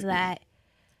authentically is that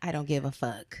I don't give a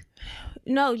fuck.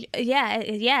 No.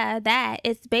 Yeah. That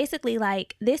it's basically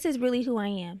like, this is really who I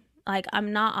am. Like,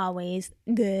 I'm not always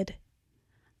good.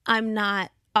 I'm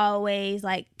not always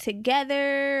like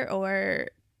together or,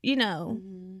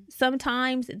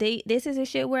 sometimes this is a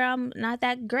shit where I'm not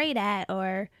that great at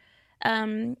or,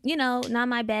 not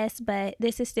my best, but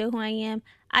this is still who I am.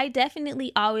 I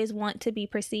definitely always want to be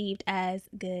perceived as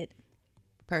good.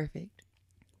 Perfect.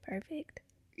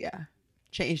 Yeah.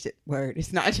 Changed it. Word.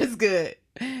 It's not just good.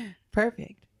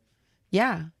 Perfect.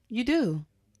 Yeah, you do.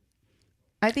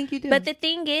 I think you do. But the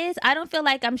thing is, I don't feel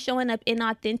like I'm showing up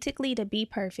inauthentically to be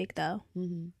perfect though.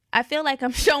 Mm-hmm. I feel like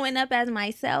I'm showing up as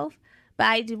myself. But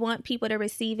I do want people to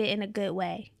receive it in a good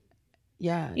way.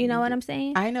 Yeah. You know what I'm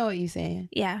saying? I know what you're saying.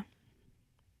 Yeah.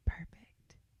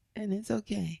 Perfect. And it's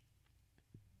okay.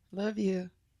 Love you.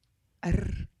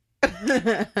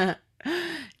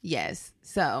 Yes.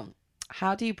 So,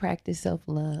 how do you practice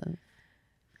self-love?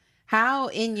 How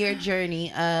in your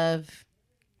journey of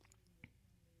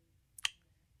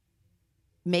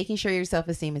making sure your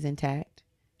self-esteem is intact,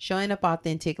 showing up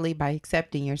authentically by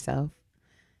accepting yourself.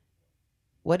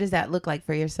 What does that look like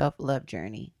for your self-love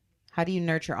journey? How do you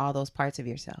nurture all those parts of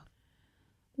yourself?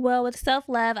 Well, with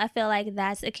self-love, I feel like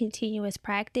that's a continuous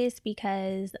practice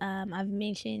because I've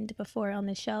mentioned before on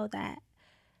the show that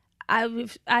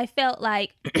I felt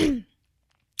like,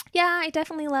 yeah, I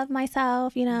definitely love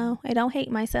myself. I don't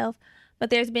hate myself, but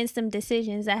there's been some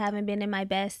decisions that haven't been in my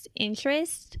best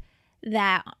interest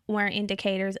that weren't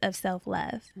indicators of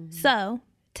self-love. Mm-hmm. So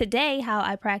today, how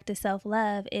I practice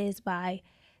self-love is by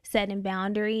setting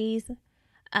boundaries,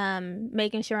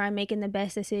 making sure I'm making the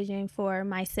best decision for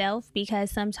myself,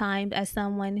 because sometimes as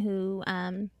someone who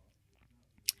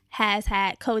has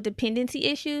had codependency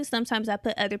issues, sometimes I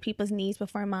put other people's needs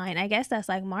before mine. I guess that's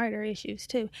like martyr issues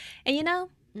too. And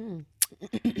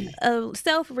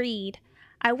self-read,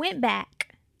 I went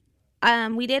back.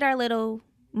 We did our little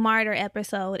martyr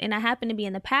episode, and I happened to be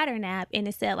in the pattern app, and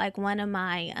it said like one of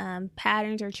my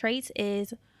patterns or traits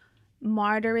is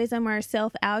martyrism or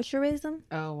self-altruism.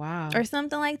 Oh, wow. Or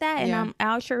something like that. And I'm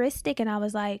altruistic, and I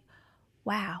was like,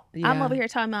 wow, I'm over here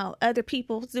talking about other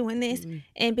people doing this. Mm-hmm.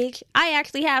 And bitch, I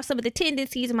actually have some of the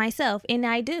tendencies myself, and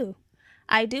I do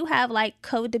have like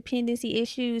codependency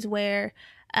issues where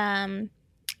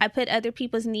I put other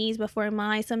people's needs before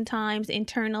mine, sometimes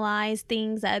internalize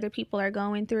things that other people are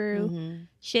going through. Mm-hmm.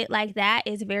 Shit like that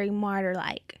is very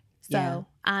martyr-like. So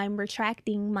I'm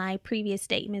retracting my previous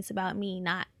statements about me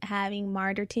not having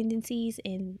martyr tendencies,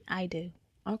 and I do.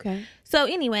 Okay. So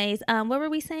anyways, what were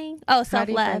we saying? Oh, self-love. How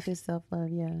do you practice self-love?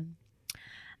 Yeah.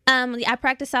 I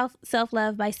practice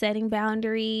self-love by setting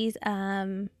boundaries,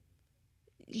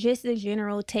 just the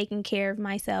general taking care of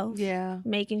myself. Yeah.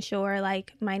 Making sure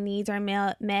like my needs are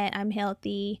met, I'm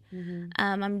healthy. Mm-hmm.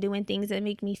 I'm doing things that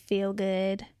make me feel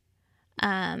good.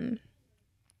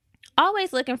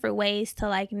 Always looking for ways to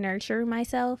like nurture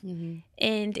myself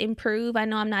and improve. I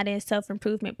know I'm not in a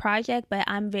self-improvement project, but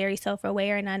I'm very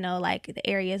self-aware, and I know like the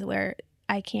areas where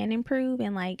I can improve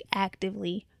and like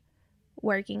actively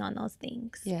working on those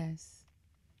things. Yes.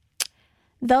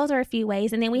 Those are a few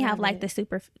ways. And then we have like I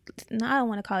don't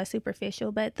want to call it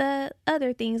superficial, but the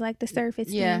other things like the surface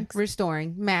things.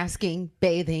 Restoring, masking,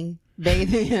 bathing,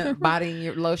 bodying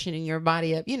your lotioning your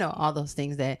body up, all those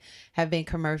things that have been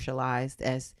commercialized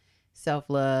as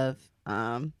self-love.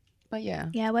 But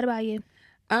yeah, what about you?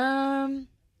 I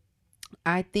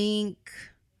think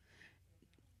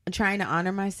I'm trying to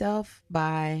honor myself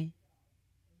by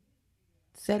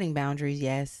setting boundaries,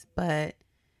 yes, but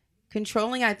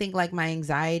controlling, I think, like my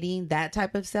anxiety, that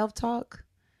type of self-talk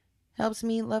helps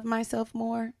me love myself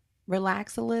more,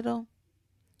 relax a little.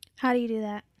 How do you do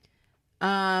that?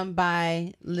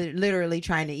 By literally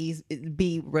trying to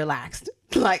be relaxed.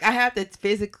 Like I have to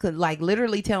physically, like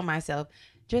literally tell myself,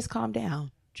 just calm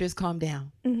down. Just calm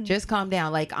down. Mm-hmm. Just calm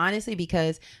down. Like honestly,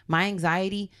 because my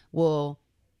anxiety will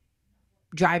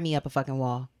drive me up a fucking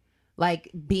wall.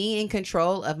 Like being in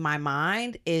control of my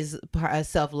mind is a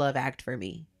self-love act for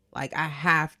me. Like I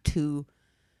have to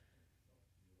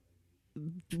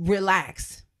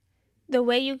relax. The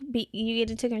way you get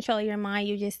into control of your mind,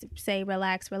 you just say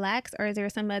relax, or is there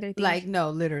some other thing? Like no,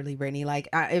 literally, Brittany. Like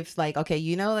it's like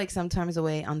okay, like sometimes the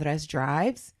way Andres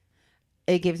drives,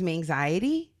 it gives me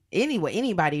anxiety. Anyway,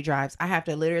 anybody drives, I have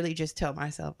to literally just tell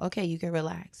myself, okay, you can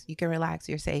relax. You can relax.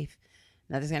 You're safe.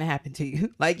 Nothing's gonna happen to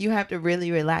you. Like you have to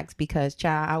really relax because,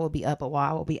 child, I will be up a wall.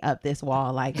 I will be up this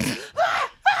wall like.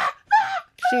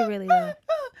 She really will.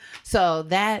 So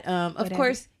that, of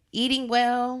course, eating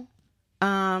well.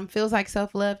 Feels like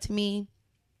self-love to me.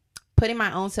 Putting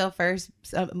my own self first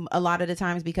a lot of the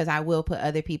times, because I will put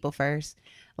other people first,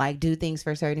 like do things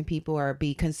for certain people or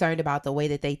be concerned about the way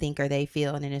that they think or they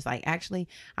feel. And then it's like, actually,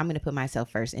 I'm going to put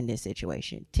myself first in this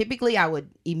situation. Typically, I would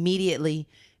immediately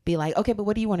be like, okay, but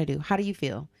what do you want to do? How do you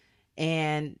feel?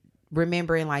 And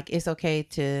remembering like, it's okay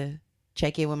to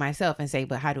check in with myself and say,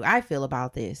 but how do I feel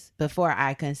about this before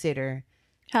I consider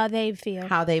how they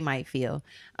might feel.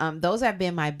 Those have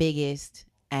been my biggest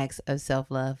acts of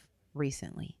self-love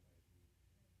recently.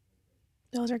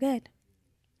 Those are good.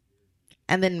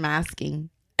 And then masking.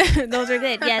 Those are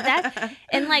good. Yeah, that's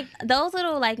and like those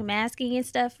little like masking and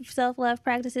stuff, self-love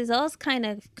practices, those kind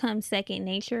of come second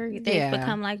nature. They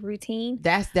become like routine.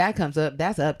 That comes up.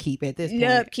 That's upkeep at this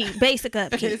point. Basic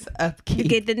upkeep. It's upkeep. You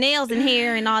get the nails in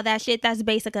hair and all that shit. That's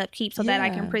basic upkeep so that I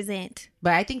can present.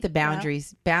 But I think the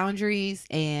boundaries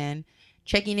and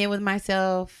checking in with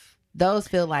myself, those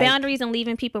feel like boundaries and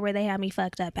leaving people where they have me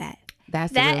fucked up at.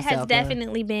 That has self-love.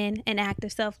 Definitely been an act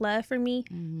of self-love for me.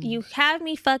 Mm-hmm. You have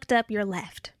me fucked up, you're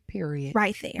left. Period.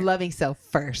 Right there. Loving self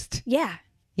first. Yeah.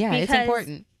 Yeah, it's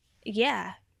important.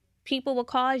 Yeah. people will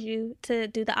cause you to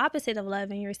do the opposite of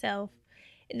loving yourself.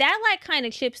 That like kind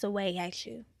of chips away at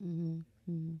you.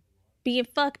 Being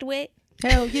fucked with.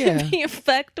 Hell yeah. Being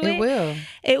fucked with. It will.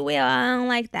 It will. I don't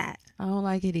like that. I don't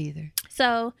like it either.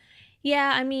 So,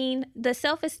 yeah, I mean, the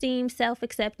self-esteem,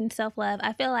 self-acceptance, self-love,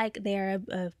 I feel like they're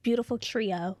a beautiful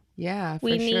trio. Yeah, for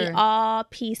we sure. need all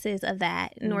pieces of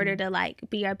that in order to like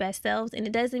be our best selves. And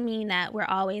it doesn't mean that we're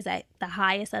always at the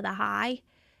highest of the high.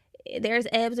 There's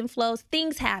ebbs and flows.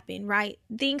 Things happen, right?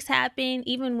 Things happen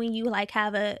even when you like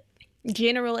have a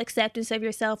general acceptance of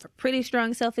yourself, a pretty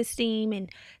strong self-esteem and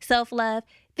self-love.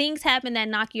 Things happen that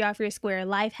knock you off your square.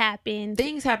 Life happens.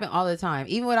 Things happen all the time.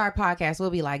 Even with our podcast, we'll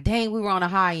be like, dang, we were on a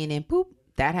high and then poop,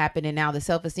 that happened. And now the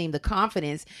self-esteem, the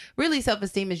confidence, really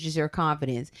self-esteem is just your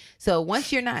confidence. So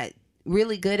once you're not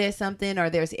really good at something, or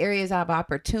there's areas of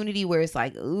opportunity where it's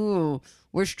like, ooh,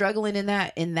 we're struggling in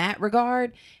that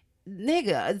regard,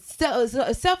 nigga,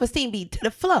 self-esteem be to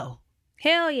the flow.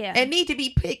 Hell yeah. And need to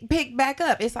be picked back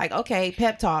up. It's like, okay,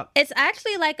 pep talk. It's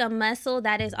actually like a muscle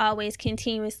that is always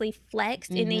continuously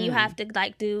flexed. And then you have to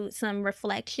like do some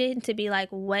reflection to be like,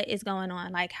 what is going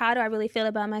on? Like, how do I really feel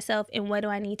about myself? And what do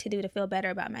I need to do to feel better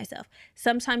about myself?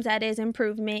 Sometimes that is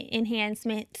improvement,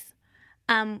 enhancements,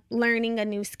 learning a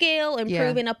new skill,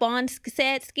 improving upon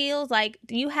said skills. Like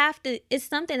you have to, it's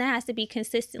something that has to be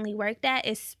consistently worked at,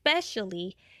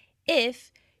 especially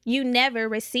if you never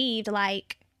received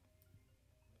like,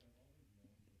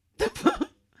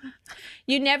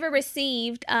 you never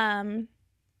received that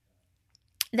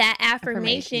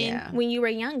affirmation when you were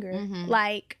younger.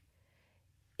 Like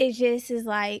it just is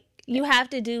like you have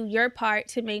to do your part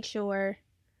to make sure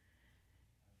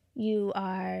you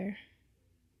are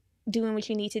doing what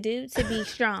you need to do to be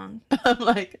strong. I'm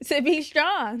like, to be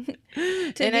strong.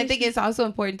 And I think it's also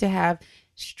important to have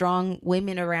strong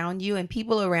women around you and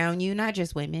people around you, not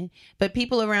just women, but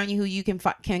people around you who you can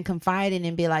confide in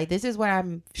and be like, this is what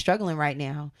I'm struggling right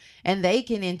now. And they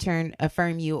can in turn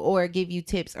affirm you or give you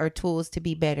tips or tools to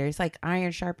be better. It's like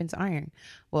iron sharpens iron.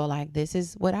 Well, like, this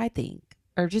is what I think.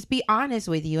 Or just be honest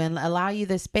with you and allow you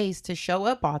the space to show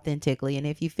up authentically. And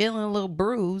if you're feeling a little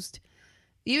bruised,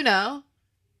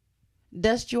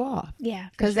 dust you off. Yeah.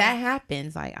 Because that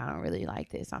happens. Like, I don't really like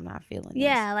this. I'm not feeling this.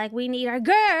 Yeah, like we need our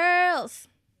girls.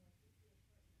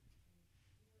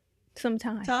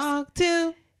 Sometimes. Talk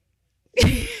to.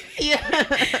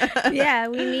 Yeah,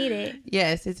 we need it.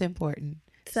 Yes, it's important.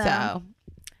 So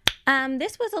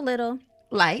this was a little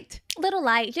light,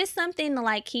 just something to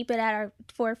like keep it at our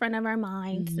forefront of our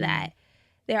minds that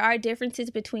there are differences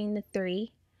between the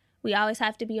three. We always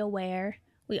have to be aware.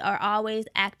 We are always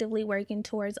actively working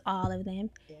towards all of them.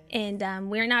 Yes.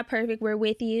 And we're not perfect. We're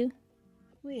with you.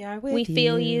 We are with you. We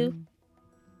feel you.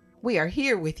 We are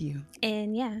here with you.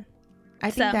 And yeah. I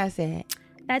think that's it.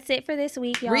 That's it for this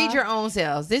week, y'all. Read your own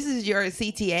selves. This is your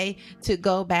CTA to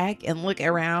go back and look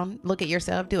around, look at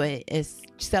yourself, do a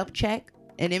self-check,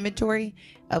 an inventory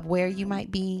of where you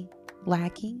might be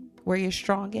lacking, where you're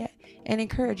strong at, and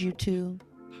encourage you to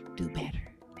do better.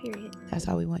 Period. That's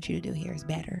all we want you to do here is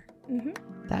better.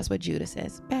 That's what Judah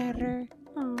says. Better.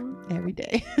 Aww. Every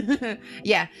day.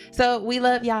 Yeah. So we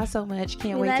love y'all so much.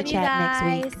 Can't wait to chat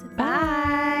next week.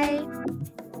 Bye.